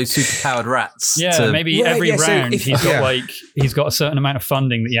 get me those superpowered rats. Yeah, maybe every round he's got a certain amount of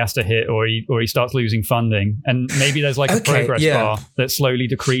funding that he has to hit, or he starts losing funding, and maybe there's like a progress bar that slowly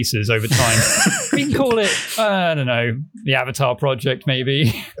decreases over time. We can call it, I don't know, the Avatar Project,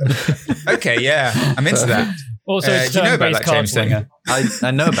 maybe. Okay, yeah, I'm into that. Also, it's turn-based card slinger.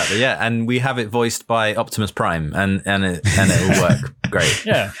 I know about it, yeah, and we have it voiced by Optimus Prime, and it will work great.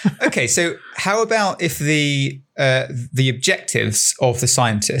 Yeah. Okay, so how about if the objectives of the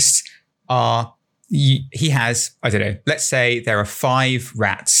scientist are he has, I don't know, let's say there are 5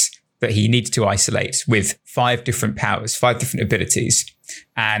 rats that he needs to isolate with 5 different powers, 5 different abilities,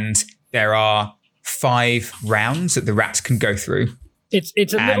 and there are 5 rounds that the rats can go through. It's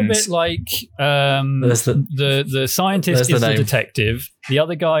a little bit like the scientist is the detective. The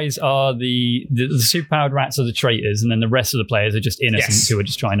other guys are the superpowered rats are the traitors, and then the rest of the players are just innocents who are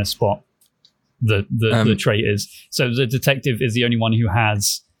just trying to spot the traitors. So the detective is the only one who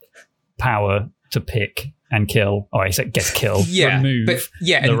has power to pick and kill. Or I said get kill. Remove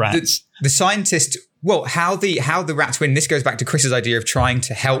the rats. The scientist. Well, how the rats win. This goes back to Chris's idea of trying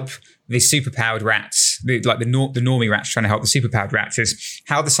to help the superpowered rats, the normie rats trying to help the superpowered rats. Is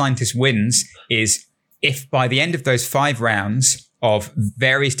how the scientist wins is if by the end of those 5 rounds of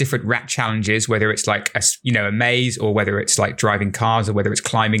various different rat challenges, whether it's like a maze or whether it's like driving cars or whether it's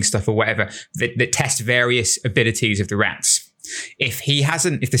climbing stuff or whatever, that test various abilities of the rats. If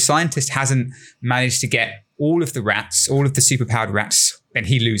the scientist hasn't managed to get all of the superpowered rats, then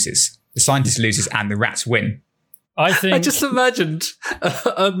he loses. The scientist loses and the rats win. I just imagined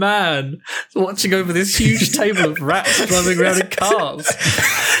a man watching over this huge table of rats driving around in cars.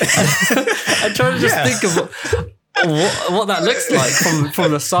 I'm trying to just think of what that looks like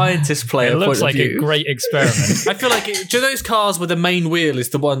from the scientist player point of view. It looks like a great experiment. I feel like, do those cars with the main wheel is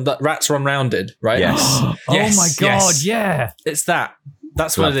the one that rats run round in, right? Yes. Oh my God, yeah. It's that.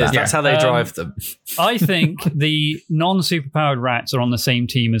 That's what it is. That's how they drive them. I think the non-superpowered rats are on the same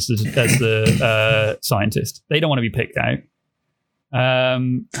team as the scientist. They don't want to be picked out.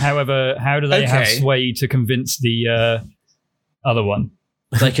 However, how do they have sway to convince the other one?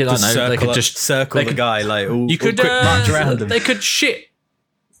 They could, they could just circle the guy, like you could quick march around them. They could shit.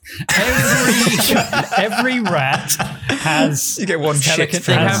 Every rat has. You get one shit.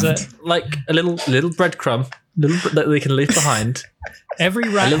 They have like a little breadcrumb that they can leave behind. Every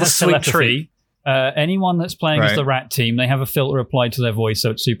rat has telepathy. Anyone that's playing as the rat team, they have a filter applied to their voice,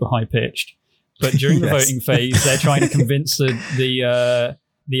 so it's super high pitched. But during the voting phase, they're trying to convince the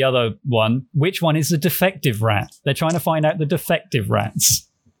other one which one is the defective rat. They're trying to find out the defective rats.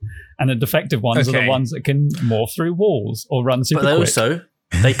 And the defective ones are the Okay. ones that can morph through walls or run super But quick.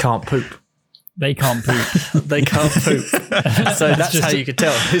 they can't poop. They can't poop. They can't poop. So that's just- how you can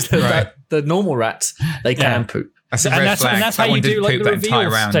tell. Is that Right. the normal rats, they can poop. That's a and red that's, flag. and that's That how you one do didn't like poop the that entire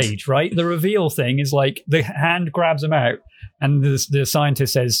reveal round. stage, right? The reveal thing is like the hand grabs them out, and the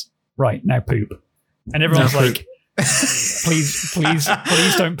scientist says, "Right, now poop," and everyone's Now poop. like, "Please don't poop, Please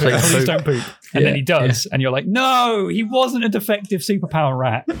please poop. don't poop." And then Yeah, he does, and you're like, "No, he wasn't a defective superpower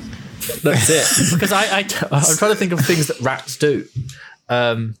rat." That's it. Because I'm trying to think of things that rats do.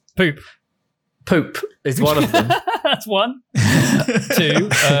 Poop. Poop is one of them. That's one. Two.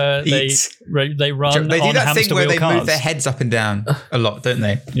 Eat. They run They do on that hamster thing where wheel they cars. move their heads up and down a lot, don't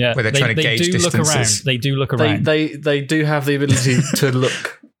they? Yeah, Where they're trying to gauge do distances. look around. They do look They, around. they do have the ability to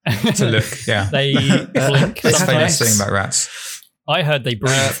look. To look, yeah. They blink. That's famous sometimes. thing about rats. I heard they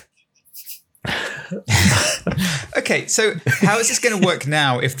breathe. Okay, so how is this going to work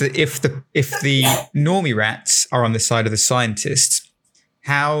now if the normie rats are on the side of the scientists?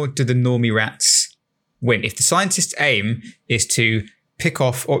 How do the normie rats win? If the scientists' aim is to pick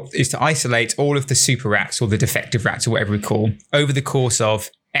off or is to isolate all of the super rats or the defective rats or whatever we call over the course of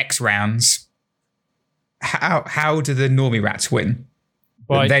X rounds, how do the normie rats win?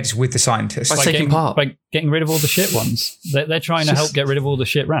 By- They're just with the scientists. By taking part. by getting rid of all the shit ones. They're trying to help get rid of all the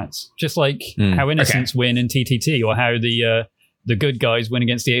shit rats, just like how innocents win in TTT, or how the good guys win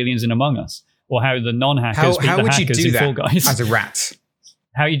against the aliens in Among Us, or how the non-hackers beat How the would you hackers do in Fall that Guys. as a rat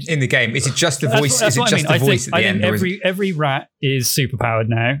How you? in the game? Is it just the voice? That's Is it what just I mean. the voice at the I end? think or is it- every rat is superpowered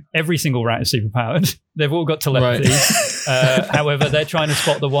now. Every single rat is superpowered. They've all got telepathy. However, they're trying to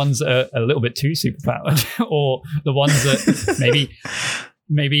spot the ones that are a little bit too superpowered, or the ones that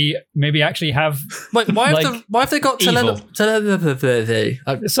maybe actually have, Wait, why Like have they got evil. telepathy?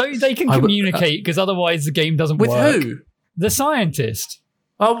 so they can I would- communicate, because otherwise the game doesn't With work. who? The scientist.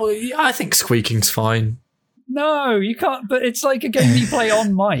 Oh, well, yeah, I think squeaking's fine. No, you can't. But it's like a game you play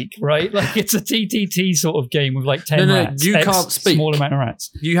on mic, right? Like it's a TTT sort of game with like 10 No, rats. you X can't speak. Small amount of rats.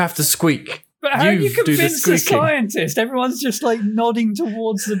 You have to squeak. But how do you do the convince the squeaking. scientist? Everyone's just like nodding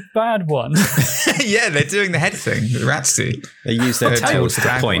towards the bad one. Yeah, they're doing the head thing. The rats do. They use their Towards tails the to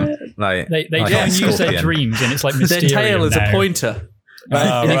back point. one. Like They like try a and use their scorpion. dreams, and it's like Their Mysterium tail is now. a pointer. Oh,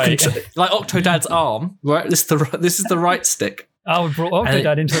 And you right. can like Octodad's arm, right? This is the right stick. Oh, we brought And it-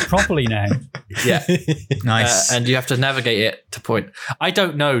 Octodad into it properly now. Yeah. Nice. And you have to navigate it to point. I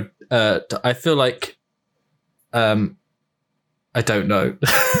don't know. I feel like, I don't know.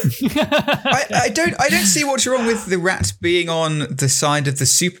 I don't see what's wrong with the rats being on the side of the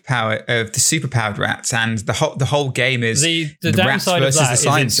superpowered rats, and the whole game is the the rats downside of versus that the is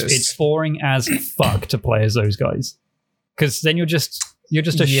scientists. it's boring as fuck to play as those guys, because then you're just a Yeah,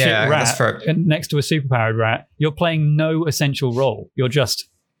 shit that's fair. rat next to a superpowered rat. You're playing no essential role. You're just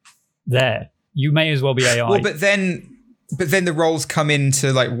there. You may as well be AI. Well, but then the roles come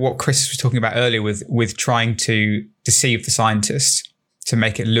into like what Chris was talking about earlier with trying to deceive the scientists to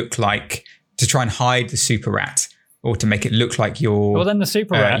make it look like, to try and hide the super rat, or to make it look like you're. Well, then the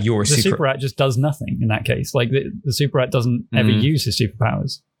super rat, you're a the super- super rat just does nothing in that case. Like the super rat doesn't ever use his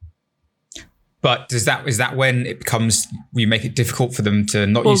superpowers. But is that when it becomes, you make it difficult for them to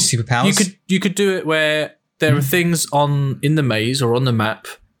not use superpowers? You could do it where there are things in the maze or on the map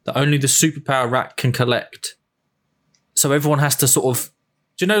that only the superpower rat can collect. So everyone has to sort of,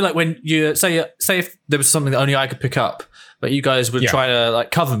 do you know, like when you say if there was something that only I could pick up, but you guys would try to like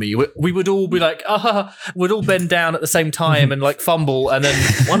cover me, we would all be like, we'd all bend down at the same time and like fumble, and then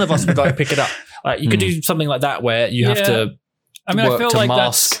one of us would like pick it up. You could do something like that where you have to. I mean, I work feel to like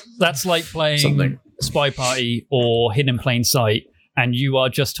mask that's like playing something. Spy Party or Hidden in Plain Sight, and you are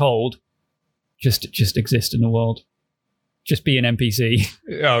just told, just exist in the world. Just be an NPC.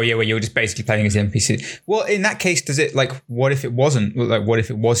 Oh yeah, well you're just basically playing as the NPC. Well, in that case, does it like, what if it wasn't? Like, what if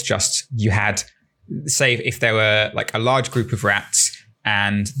it was just, you had, say if there were like a large group of rats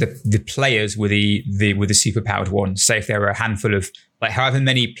and the players were the superpowered ones. Say if there were a handful of like however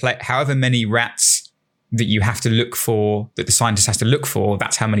many rats that you have to look for, that the scientist has to look for,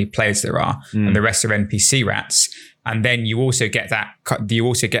 that's how many players there are, and the rest are NPC rats. And then you also get that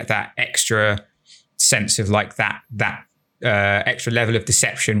extra sense of like that extra level of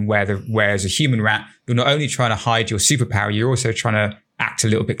deception whereas a human rat, you're not only trying to hide your superpower, you're also trying to act a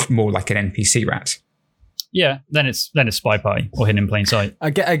little bit more like an NPC rat. Yeah, then it's Spy Party or Hidden in Plain Sight. I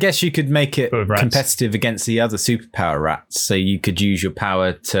guess you could make it With rats. competitive against the other superpower rats. So you could use your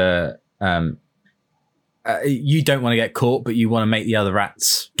power to. You don't want to get caught, but you want to make the other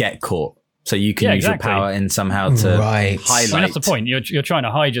rats get caught. So you can use exactly. your power in somehow to Right. I mean, highlight. that's the point. You're trying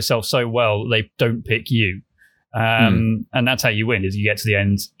to hide yourself so well they don't pick you. And that's how you win, is you get to the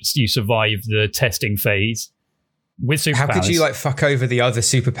end, you survive the testing phase with superpowers. How could you like fuck over the other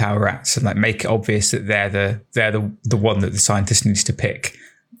superpower rats and like make it obvious that they're the one that the scientist needs to pick?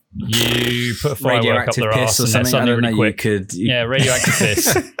 You put a firework up their ass or and they're something. I suddenly don't know. really quick. Yeah, radioactive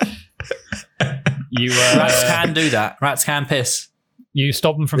piss. Rats can do that. Rats can piss. You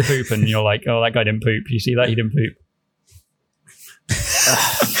stop them from pooping and you're like, oh, that guy didn't poop. You see that? He didn't poop.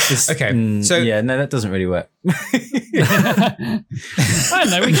 Okay, so yeah, no, that doesn't really work. I don't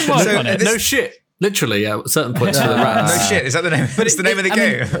know, we can work on it. No shit. Literally, at certain points for the rats. no shit, is that the name? But it's the name of the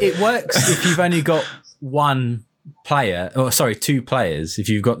game. It works if you've only got one player, or sorry, two players. If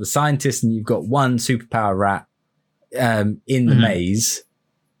you've got the scientist and you've got one superpower rat in the maze.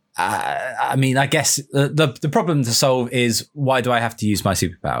 I mean, I guess the problem to solve is, why do I have to use my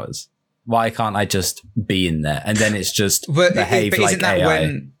superpowers? Why can't I just be in there? And then it's just behave like isn't that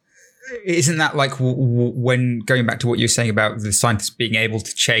AI. Isn't that like when going back to what you were saying about the scientist being able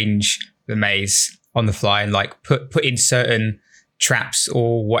to change the maze on the fly and like put in certain traps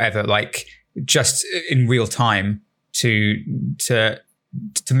or whatever, like just in real time to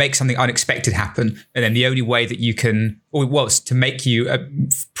make something unexpected happen, and then the only way that you can, it's to make you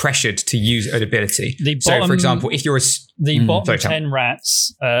pressured to use an ability. So, for example, if you're the bottom 10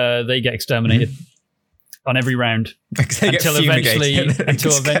 rats, they get exterminated on every round until eventually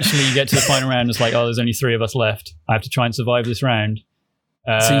you get to the final round. It's like, oh, there's only 3 of us left. I have to try and survive this round.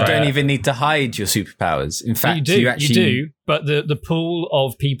 So you don't even need to hide your superpowers. In fact, you do. But the pool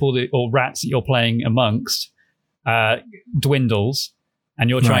of people or rats that you're playing amongst dwindles. And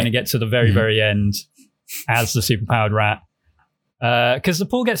you're trying to get to the very, very end as the superpowered rat. Because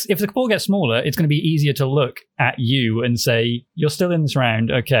if the pool gets smaller, it's going to be easier to look at you and say, you're still in this round.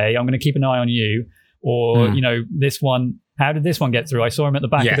 Okay, I'm going to keep an eye on you. Or, this one, how did this one get through? I saw him at the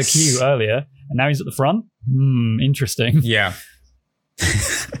back of the queue earlier, and now he's at the front. Interesting. Yeah.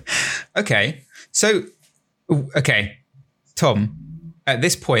 Okay. So, Tom, at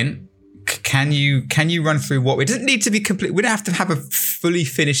this point, can you run through what it doesn't need to be complete? We don't have to have a fully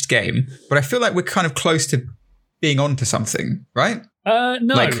finished game, but I feel like we're kind of close to being onto something, right? No,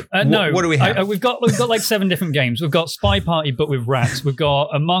 no. What do we have? We've got like 7 different games. We've got Spy Party, but with rats. We've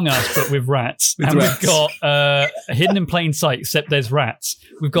got Among Us, but with rats. We've got Hidden in Plain Sight, except there's rats.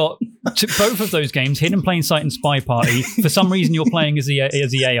 We've got both of those games, Hidden in Plain Sight and Spy Party. For some reason, you're playing as the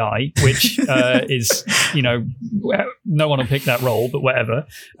AI, which is, no one will pick that role, but whatever.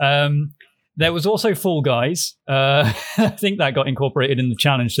 There was also Fall Guys. I think that got incorporated in the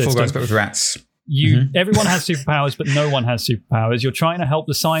challenge system. Fall Guys, but with rats. Everyone has superpowers, but no one has superpowers. You're trying to help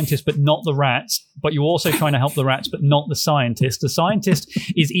the scientist, but not the rats. But you're also trying to help the rats, but not the scientist. The scientist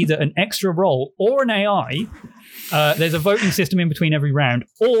is either an extra role or an AI. There's a voting system in between every round,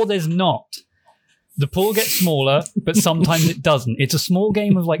 or there's not. The pool gets smaller, but sometimes it doesn't. It's a small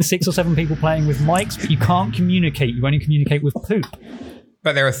game of like 6 or 7 people playing with mics, but you can't communicate. You only communicate with poop.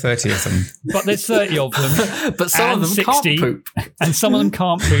 But there are 30 of them. But there's 30 of them. But some of them 60, can't poop. And some of them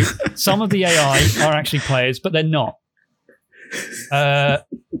can't poop. Some of the AI are actually players, but they're not.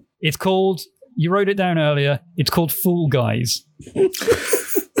 It's called, you wrote it down earlier, it's called Fool Guys.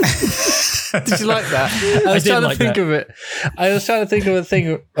 Did you like that? I was trying to think of it. I was trying to think of a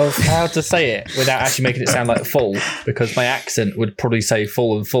thing of how to say it without actually making it sound like full, because my accent would probably say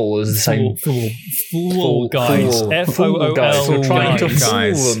full and full as the same. Fool Guys. Fool Guys. We're trying to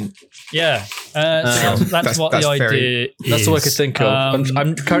fool them. Yeah. That's what the idea is. That's all I could think of.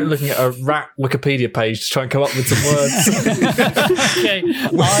 I'm currently looking at a rat Wikipedia page to try and come up with some words. Okay.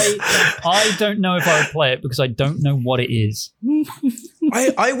 I don't know if I would play it because I don't know what it is.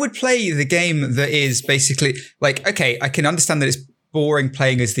 I would play the game that is basically like, okay, I can understand that it's boring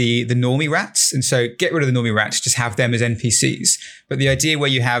playing as the normie rats, and so get rid of the normie rats, just have them as NPCs. But the idea where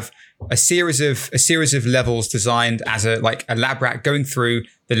you have a series of levels designed as a lab rat going through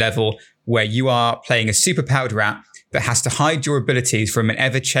the level where you are playing a superpowered rat that has to hide your abilities from an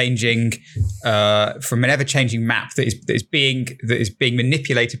ever-changing map that is being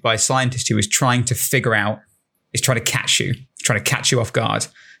manipulated by a scientist who is trying to catch you off guard.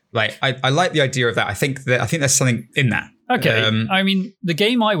 Like I like the idea of that. I think there's something in that. Okay. I mean, the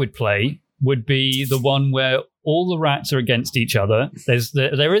game I would play would be the one where all the rats are against each other.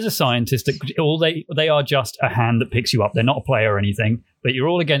 There is a scientist that they are just a hand that picks you up. They're not a player or anything, but you're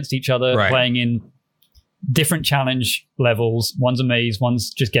all against each other, playing in different challenge levels. One's a maze,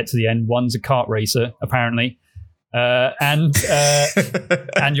 one's just get to the end, one's a kart racer, apparently. And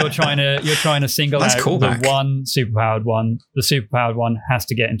you're trying to single out the one superpowered one. The superpowered one has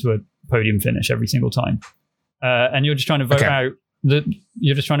to get into a podium finish every single time. And you're just trying to vote out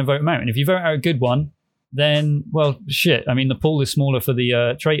you're just trying to vote them out. And if you vote out a good one, then, well, shit. I mean, the pool is smaller for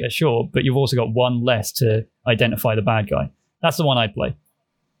the traitor, sure, but you've also got one less to identify the bad guy. That's the one I'd play.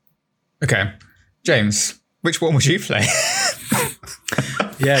 Okay. James, which one would you play?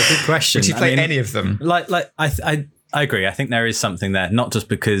 Yeah, good question. Would you play any of them? I agree. I think there is something there, not just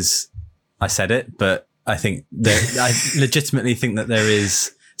because I said it, but I think that I legitimately think that there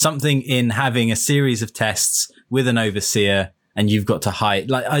is something in having a series of tests with an overseer, and you've got to hide.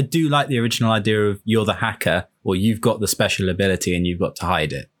 Like, I do like the original idea of you're the hacker, or you've got the special ability and you've got to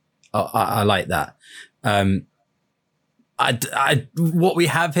hide it. I like that. What we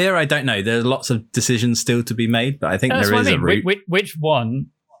have here, I don't know. There's lots of decisions still to be made, but I think there is a route. Which one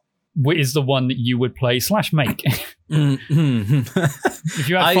is the one that you would play / make? If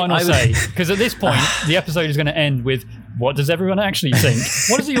you had final say, because at this point the episode is going to end with what does everyone actually think?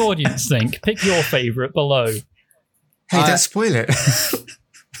 What does the audience think? Pick your favorite below. Hey, don't spoil it.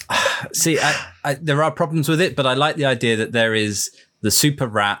 See, there are problems with it, but I like the idea that there is the super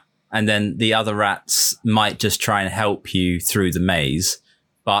rat, and then the other rats might just try and help you through the maze.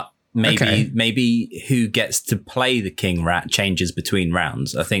 But maybe who gets to play the king rat changes between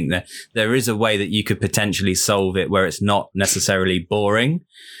rounds. I think that there is a way that you could potentially solve it where it's not necessarily boring.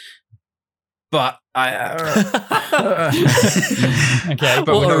 But Okay, but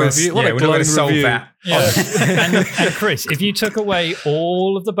we're not going to solve that. Yeah. and Chris, if you took away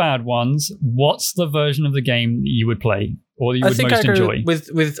all of the bad ones, what's the version of the game that you would play or that you would most enjoy?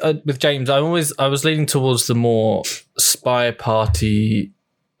 With James, I was leaning towards the more Spy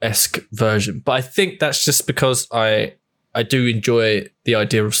Party-esque version, but I think that's just because I do enjoy the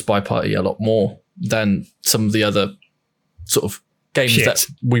idea of Spy Party a lot more than some of the other sort of games that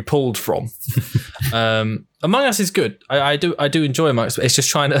we pulled from. Among Us is good. I do enjoy Among Us, but it's just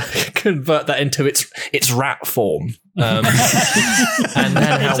trying to convert that into its rat form. And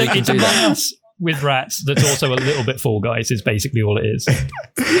how we can do that. Us with rats that's also a little bit Fall Guys is basically all it is.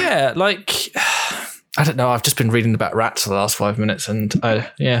 Yeah, like I don't know. I've just been reading about rats for the last 5 minutes, and they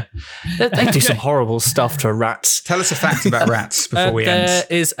do some horrible stuff to rats. Tell us a fact about rats before we end. There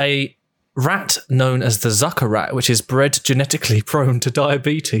is a rat known as the Zucker rat, which is bred genetically prone to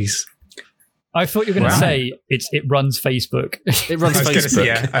diabetes. I thought you were going to say it runs Facebook. It runs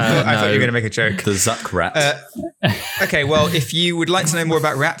Facebook. I thought you were going to make a joke. The Zuck rat. Okay, well, if you would like to know more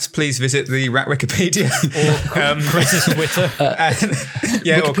about rats, please visit the Rat Wikipedia. Or Chris's Twitter.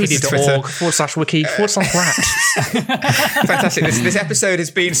 Wikipedia.org/wiki/rat. Fantastic. This episode has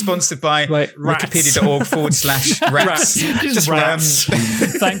been sponsored by wikipedia.org/rats. Just rats.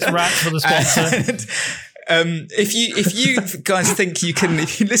 Thanks, rats, for the sponsor. If you guys think you can,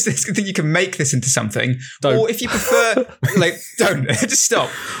 if you listen, think you can make this into something, or if you prefer, don't just stop.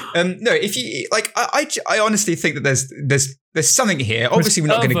 No, if you like, I honestly think that there's something here. Obviously, we're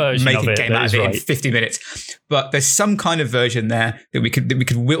not going to make a game out of it in 50 minutes, but there's some kind of version there that we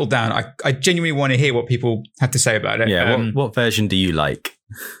could whittle down. I genuinely want to hear what people have to say about it. Yeah, what version do you like?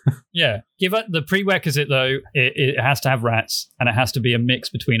 Yeah, give it the prerequisite though. It has to have rats, and it has to be a mix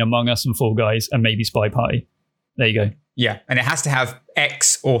between Among Us and Fall Guys, and maybe Spy Party. There you go. Yeah, and it has to have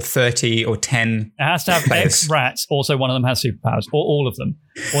X or 30 or 10. It has to have players. X rats. Also, one of them has superpowers, or all of them,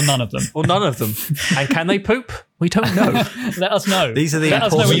 or none of them, or none of them. And can they poop? We don't know. Let us know. These are the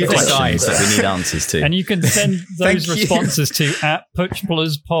important questions that we need answers to. And you can send those responses to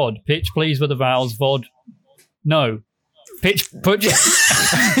 @PutchPlusPod. Pitch please with the vowels. VOD. No. Pitch please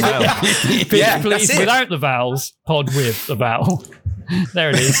without the vowels. Pod with the vowel.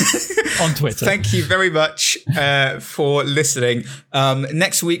 There it is on Twitter. Thank you very much for listening.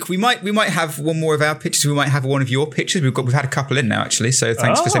 Next week we might have one more of our pictures. We might have one of your pictures. We've had a couple in now actually. So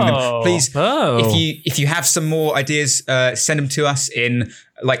thanks for sending them. Please, if you have some more ideas, send them to us in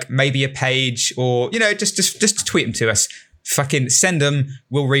maybe a page or just tweet them to us. Fucking send them.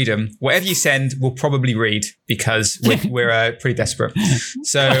 We'll read them. Whatever you send, we'll probably read because we're pretty desperate.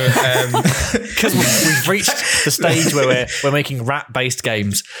 So because we've reached the stage where we're making rat-based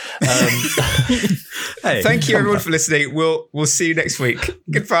games. Thank you everyone for listening. We'll see you next week.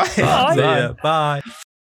 Goodbye. Bye. Bye.